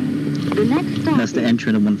train. The next stop That's the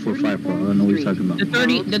entrance of 145, bro. I don't know what you're talking about. The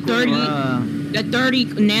 30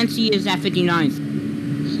 Nancy is at 59th.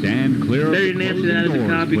 Stand clear of the Nancy, closing that is a doors,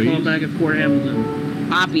 copy, call please. back at Fort Hamilton.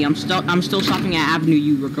 Copy. I'm still stopping at Avenue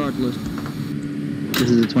U regardless. This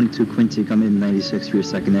is the 22 Quincy coming in 96 through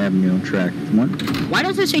 2nd Avenue on track 1. Why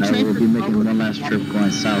does it say I will transfer? be making one last trip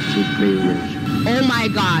going south to Bay Ridge. Oh my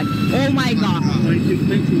god. Oh my god. 22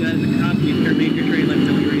 Quincy, that is a copy. If you're major train, let me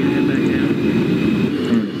know you're ready to head back down.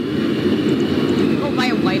 Go by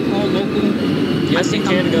a Whitehall local. Yes, you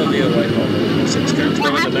can go via Whitehall. Since trains go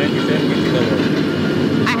on the 95th, we can go over.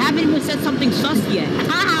 I haven't even said something sus yet.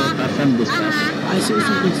 I found this fast. I say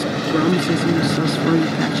something sus for you,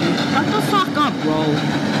 catching. Shut the fuck up, bro.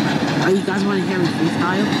 Oh, you guys want to hear me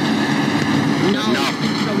freestyle? No.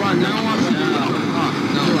 No, I'm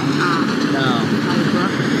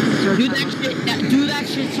Do that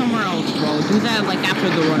shit somewhere else, bro. Do that like after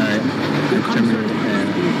the run. Alright.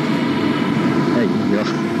 There you go.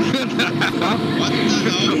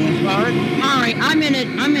 Alright, I'm in it.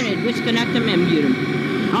 Disconnect him and mute him.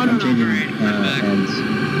 I'm changing ends.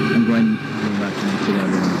 I'm going back to the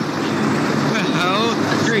other one. What the hell?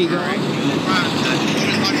 There you go.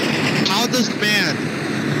 How this man?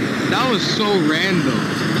 That was so random.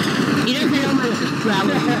 He doesn't know my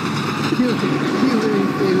travel.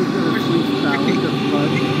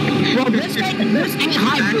 Bro, this ain't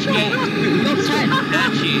hybrid yet. Yo, Ted.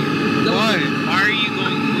 Patchy. What? Why are you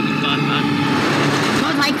going 45 miles?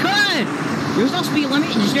 Because I could. There's no speed limit.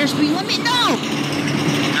 Is there a speed limit? No.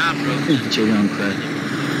 Nah, bro. Cheating on crack.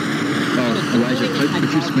 Oh, Elijah,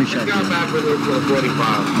 put your screenshot.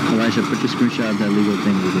 Elijah, put your screenshot of that legal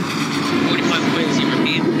thing we did. 45.0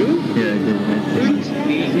 repeat. Yeah, I did.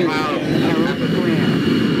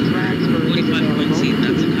 45.0,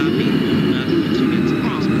 that's a copy.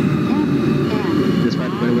 This by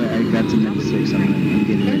the way, I got to 96. I'm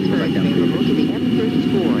getting ready to go back down. To the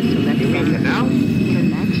M34 select now.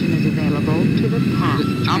 Connection is available to the path.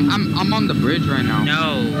 I'm on the bridge right now.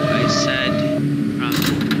 No, I said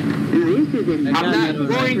I'm not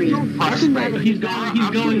going to Prospect. He's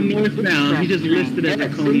going northbound. He just listed as a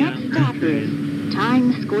Coney. Next stop is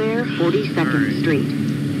Times Square, 42nd Street.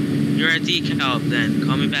 you're at DeKalb then.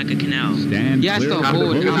 Call me back at Canal. Stand Yes, clear the of whole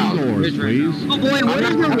the closing doors, bridge right please. now. Oh boy, what is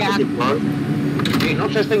your reaction? Ain't no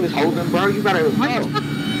such thing as holding, bro. You gotta go.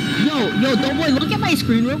 Yo, Doughboy, look at my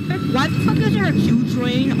screen real quick. Why the fuck is there a Q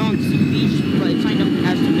train on Sea Beach, but it signed up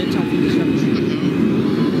as to Midtown 57th Street?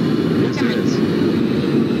 Look at my...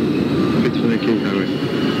 It's for the King Highway.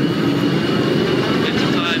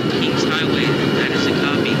 55 Kings Highway. That is a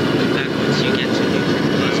copy. Call me back once you get to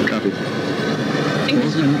New Copy.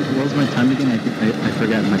 What was my time again? I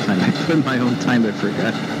forgot my time. I put my own time, I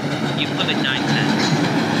forgot. You put it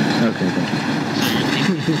 9:10. Okay, thank you.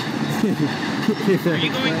 Are you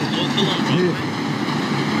going local on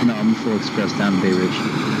Broadway? No, I'm full express down Bay Ridge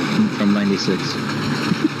from 96.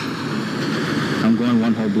 I'm going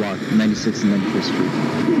one whole block, 96 and 95th Street.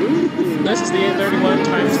 This is the A31,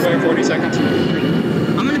 Times Square, 42nd.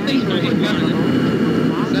 I'm gonna face my way down.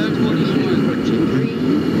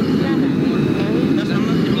 741. That's not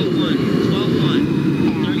 12-1,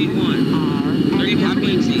 12-1, 31,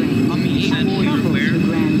 31.0. Where?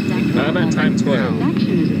 I'm at Times Square.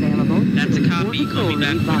 That's a copy. Call me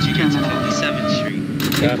back once you get to 57th Street.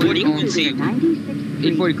 840.0.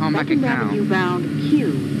 840, call back at now.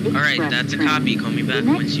 Alright, that's a copy. Call me back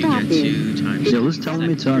once you get to Times Yo, who's telling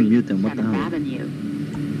me to unmute them? What the hell?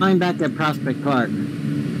 I'm back at Prospect Park.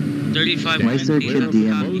 35 Why is there a kid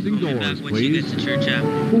DM? Call me back once you get to Church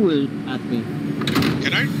Avenue. Who is at me?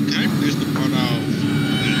 Can I finish the part of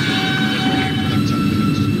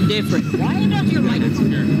Different. Why does your microphone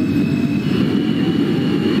there?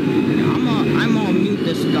 I'm gonna mute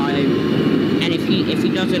this guy, and if he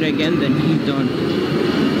does it again, then he's done.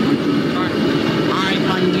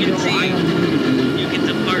 You can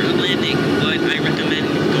depart a landing, but I recommend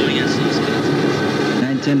going as slow as possible.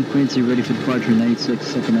 910 Quincy, ready for departure, 96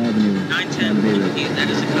 2nd Avenue. 910 Quincy, that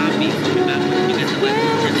is a copy. Call me back when you get to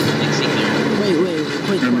Lexington and Dixie Hill.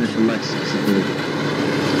 Wait. Terminus for Lexington.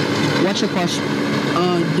 What's your question?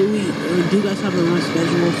 Do you guys have a run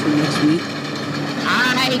schedule for next week?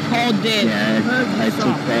 I called this. Yeah, I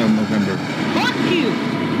took November. Fuck you!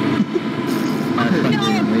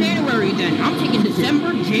 January then. I'm taking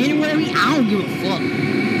December, January. I don't give a fuck.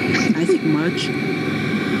 I think March.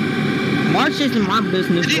 March isn't my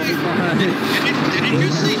business. Did you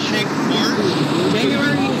say shake March?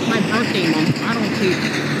 January is my birthday month. I don't care.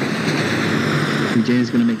 Jay's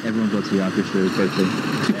gonna make everyone go to Yonkers for his birthday.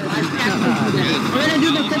 We're gonna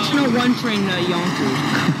do the fictional one train Yonkers.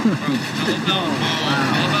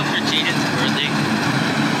 How about for Jaden's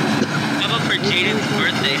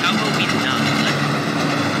birthday? How about we not let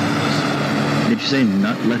him? Did you say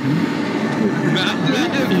not let him?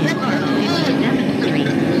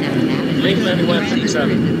 Link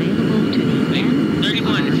 9157.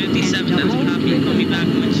 31 to 57, that's a copy. Call me back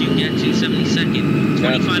once you get to 72nd.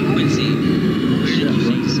 25 Quincy. Where did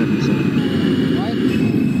you say?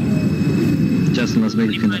 Justin, let's make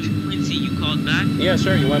a 25 connection. Quincy, you called back? Yeah,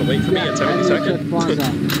 sure. You want to wait for me at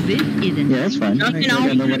 72nd? Yeah, that's fine. Justin,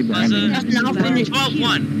 I'll finish.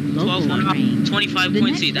 12-1. 12-1. 25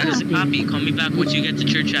 Quincy, that is a copy. Call me back once you get to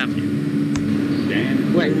Church Avenue.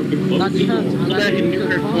 Wait, back in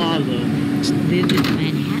Newkirk Plaza. Visit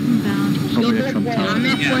Manhattan bound. Over there from I'm town.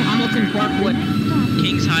 at Fort Hamilton Parkwood.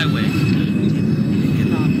 Kings Highway.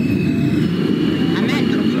 I'm at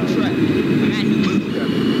New Trip.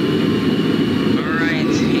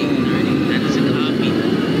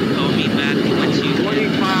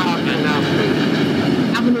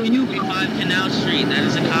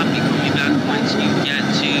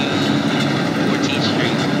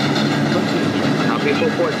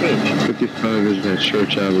 55 is at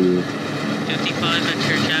Church Avenue. 55 at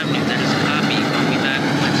Church Avenue, that is a copy. Call me back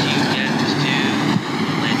once you get to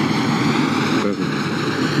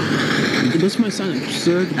Lynn. This might sound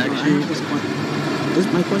absurd, but Actually,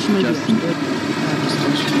 my question might be absurd.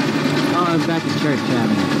 Back to Church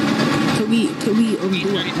Avenue. Can we do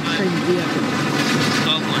it?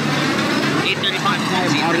 Call 1. 835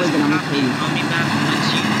 Broadway, then I'm okay. Call me back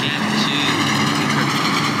once you get to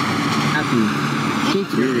Happy. State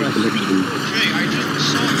your question. Jay, I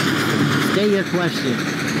just saw it. State your question.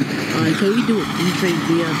 Can we do it E-Train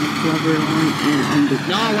via Clever line and the...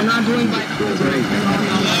 No, we're not doing by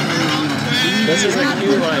This is a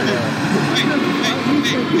queue line now.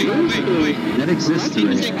 Wait. That exists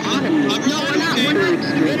today. No, we're not.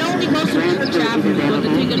 It only goes to Church Avenue, but the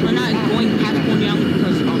thing is, we're not going past Coney Island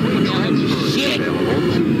because Coney Island is shit. 5,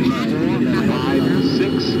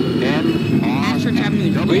 6, and Past Church Avenue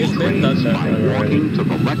is We've been done that by walking to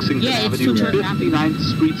the Lexington Yeah, it's Avenue to Church Avenue. 59th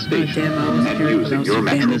Street station and using your And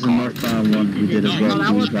Metro there's a card. northbound one we did as well. No,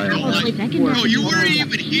 that was by like No, you weren't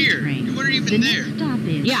even here. You weren't even there.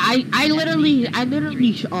 Yeah, I literally, I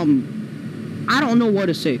don't know what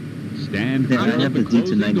to say. Stand Yeah, I clear have of the the D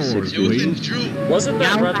to closing 96, doors, It was in please. June. Wasn't Yeah,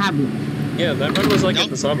 that I run? have one. Yeah, that run was like in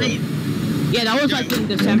the summer. Yeah, that was like in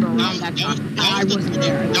December around that time. I wasn't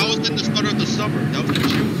there. That was in the start of the summer. That was in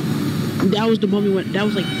June. That was the moment when... That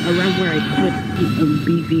was like around where I quit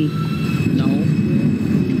BV. No.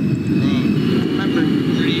 Remember,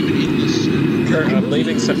 you weren't even in the server. Kurt, I'm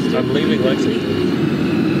leaving Lexington.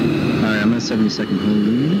 Alright, I'm at 72nd.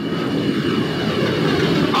 Holy.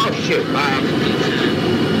 Oh shit,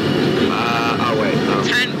 oh wait, no.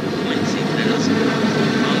 10 Quincy, that is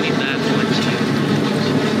call me back once you...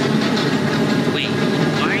 Wait,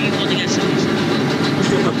 why are you holding at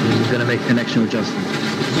 77? He's gonna make connection with Justin.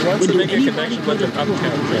 He wants to make a connection with an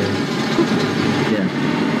uptown train. Yeah.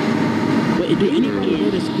 Wait, do anybody go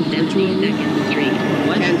to school? 72nd Street.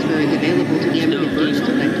 Transfer is available to the Emergency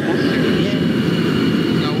Select Bus Service.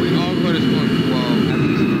 No, we all go to school at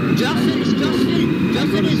 12. Justin is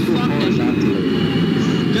fucked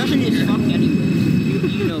anyway. Justin is fucked anyway.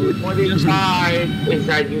 You know. 45 is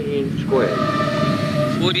at Union Square.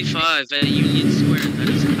 45 at Union Square, that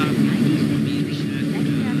is a copy.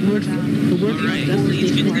 Alright,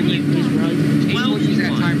 please continue. 12 He's at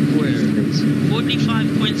Times Square.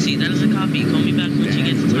 45 Quincy, that is a copy. Call me back once you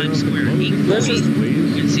get to Times Square. 840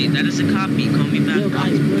 Quincy, that is a copy. Call me back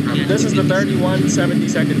once you get This is the 31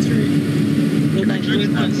 72nd Street.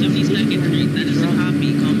 31 72nd Street, that is a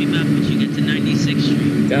copy. Call me back once you get to 96th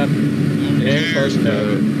Street. Got and first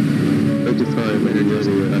down. 55, I didn't know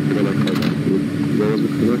I forgot my card back. What was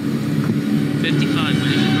it for? 55, what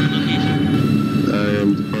is your current location? I am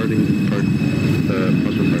departing Prosper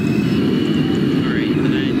Park. Alright,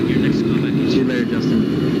 and then your next callback is... See you later, Justin.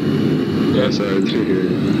 Yeah, sorry, I'm still here.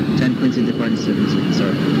 10 Quincy departing 76nd,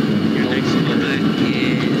 sorry. Your next callback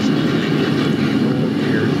is...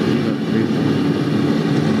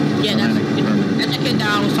 Yeah, that's the kid that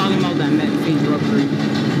I was talking about that met Facebook group.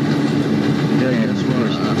 Yeah, guess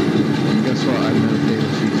what? I meditated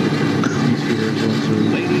these figures also.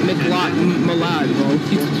 Malad, bro.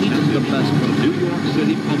 He's the best, bro. New York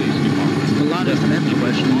City Police Department. Malad is Justin, I have a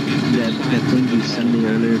question. That thing you sent me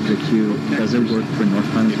earlier, the queue, does it work for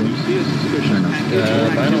northbound as well? Or not?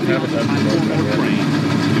 I don't have it up to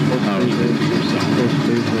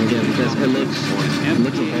Yeah, because it looks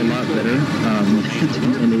a whole lot better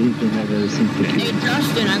than anything I've ever seen for Hey, queue.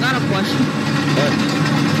 Justin, I got a question.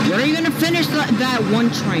 When are you gonna finish that one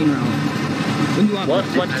train route? When you What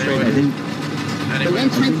train? I think The one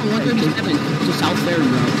train from 137 to South Ferry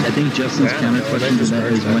Road. I think Justin's counter question to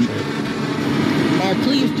that is when. Oh,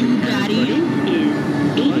 please do, Daddy.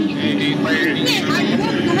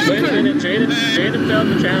 Wait a minute, Jaden failed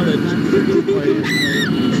the challenge.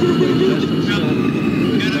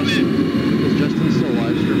 Is Justin still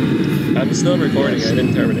live streaming? I'm still recording, I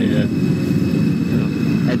didn't terminate yet.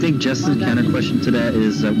 I think Justin's counter question to that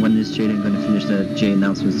is when is Jaden going to finish the J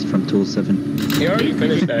announcements from Tool 7? He already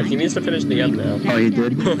finished that. He needs to finish the end now. Oh, he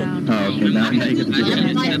did? Oh, okay. Now you get the video.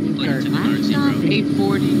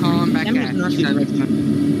 840, calling back at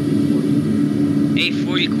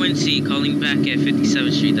 840 Quincy, calling back at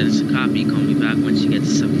 57th Street. That is a copy. Call me back once you get to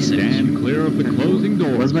 72nd Street. Stand clear of the closing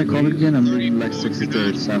doors. What's my call again? I'm reading like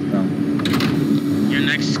 63rd southbound. Your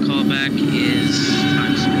next callback is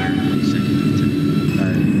Times Square.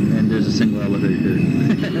 Alright, and there's a single elevator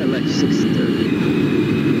here. Like 63rd.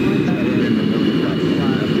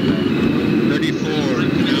 34.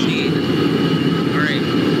 Alright.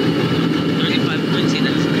 35 Quincy,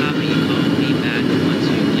 that is a copy. Call me back once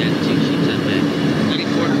you get to Sheepshead Bay.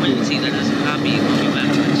 34 Quincy, that is a copy. Call me back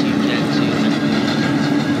once you get to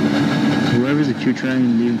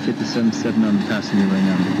 57.7 on the passenger right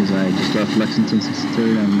now because I just left Lexington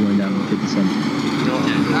 63 and I'm going down to 57.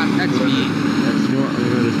 That's me.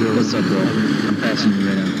 What's up, bro? I'm passing you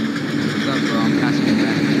right now. What's up, bro? I'm passing you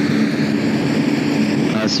back.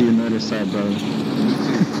 I see you on the other side, bro. And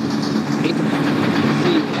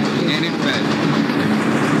in bed.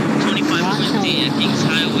 25.8 at Kings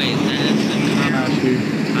Highway.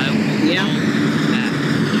 Yeah.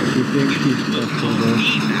 You think she's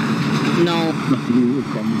No. You will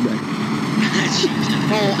call me back.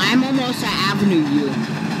 Oh, I'm almost at Avenue U.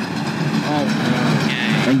 Oh,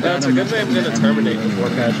 that's a good way I'm going to terminate before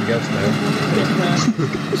Patrick gets there.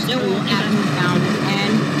 Still Avenue down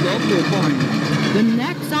and local one. The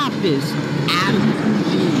next stop is Avenue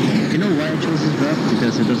U. You know why I chose this route?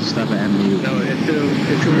 Because it doesn't stop at Avenue U. No,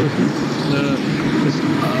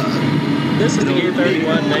 This is the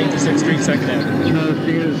 831 96th Street 2nd Avenue. You know, the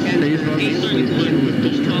thing is, phase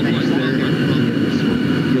one is there.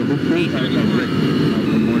 Yo, who pulled out of the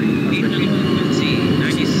morning?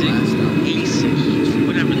 96, 86,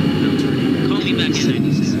 whatever. Call me back at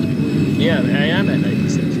 96. Yeah, I am at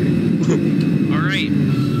 96th Street. Alright.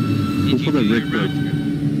 Who pulled a Rick Road?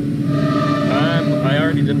 I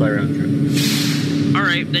already did my round trip.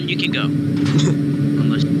 Alright, then you can go.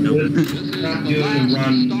 Unless you know. Not doing the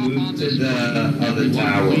run, move to the other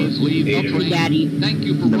tower. Okay, Daddy.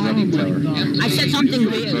 The running tower. I said something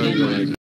weird again.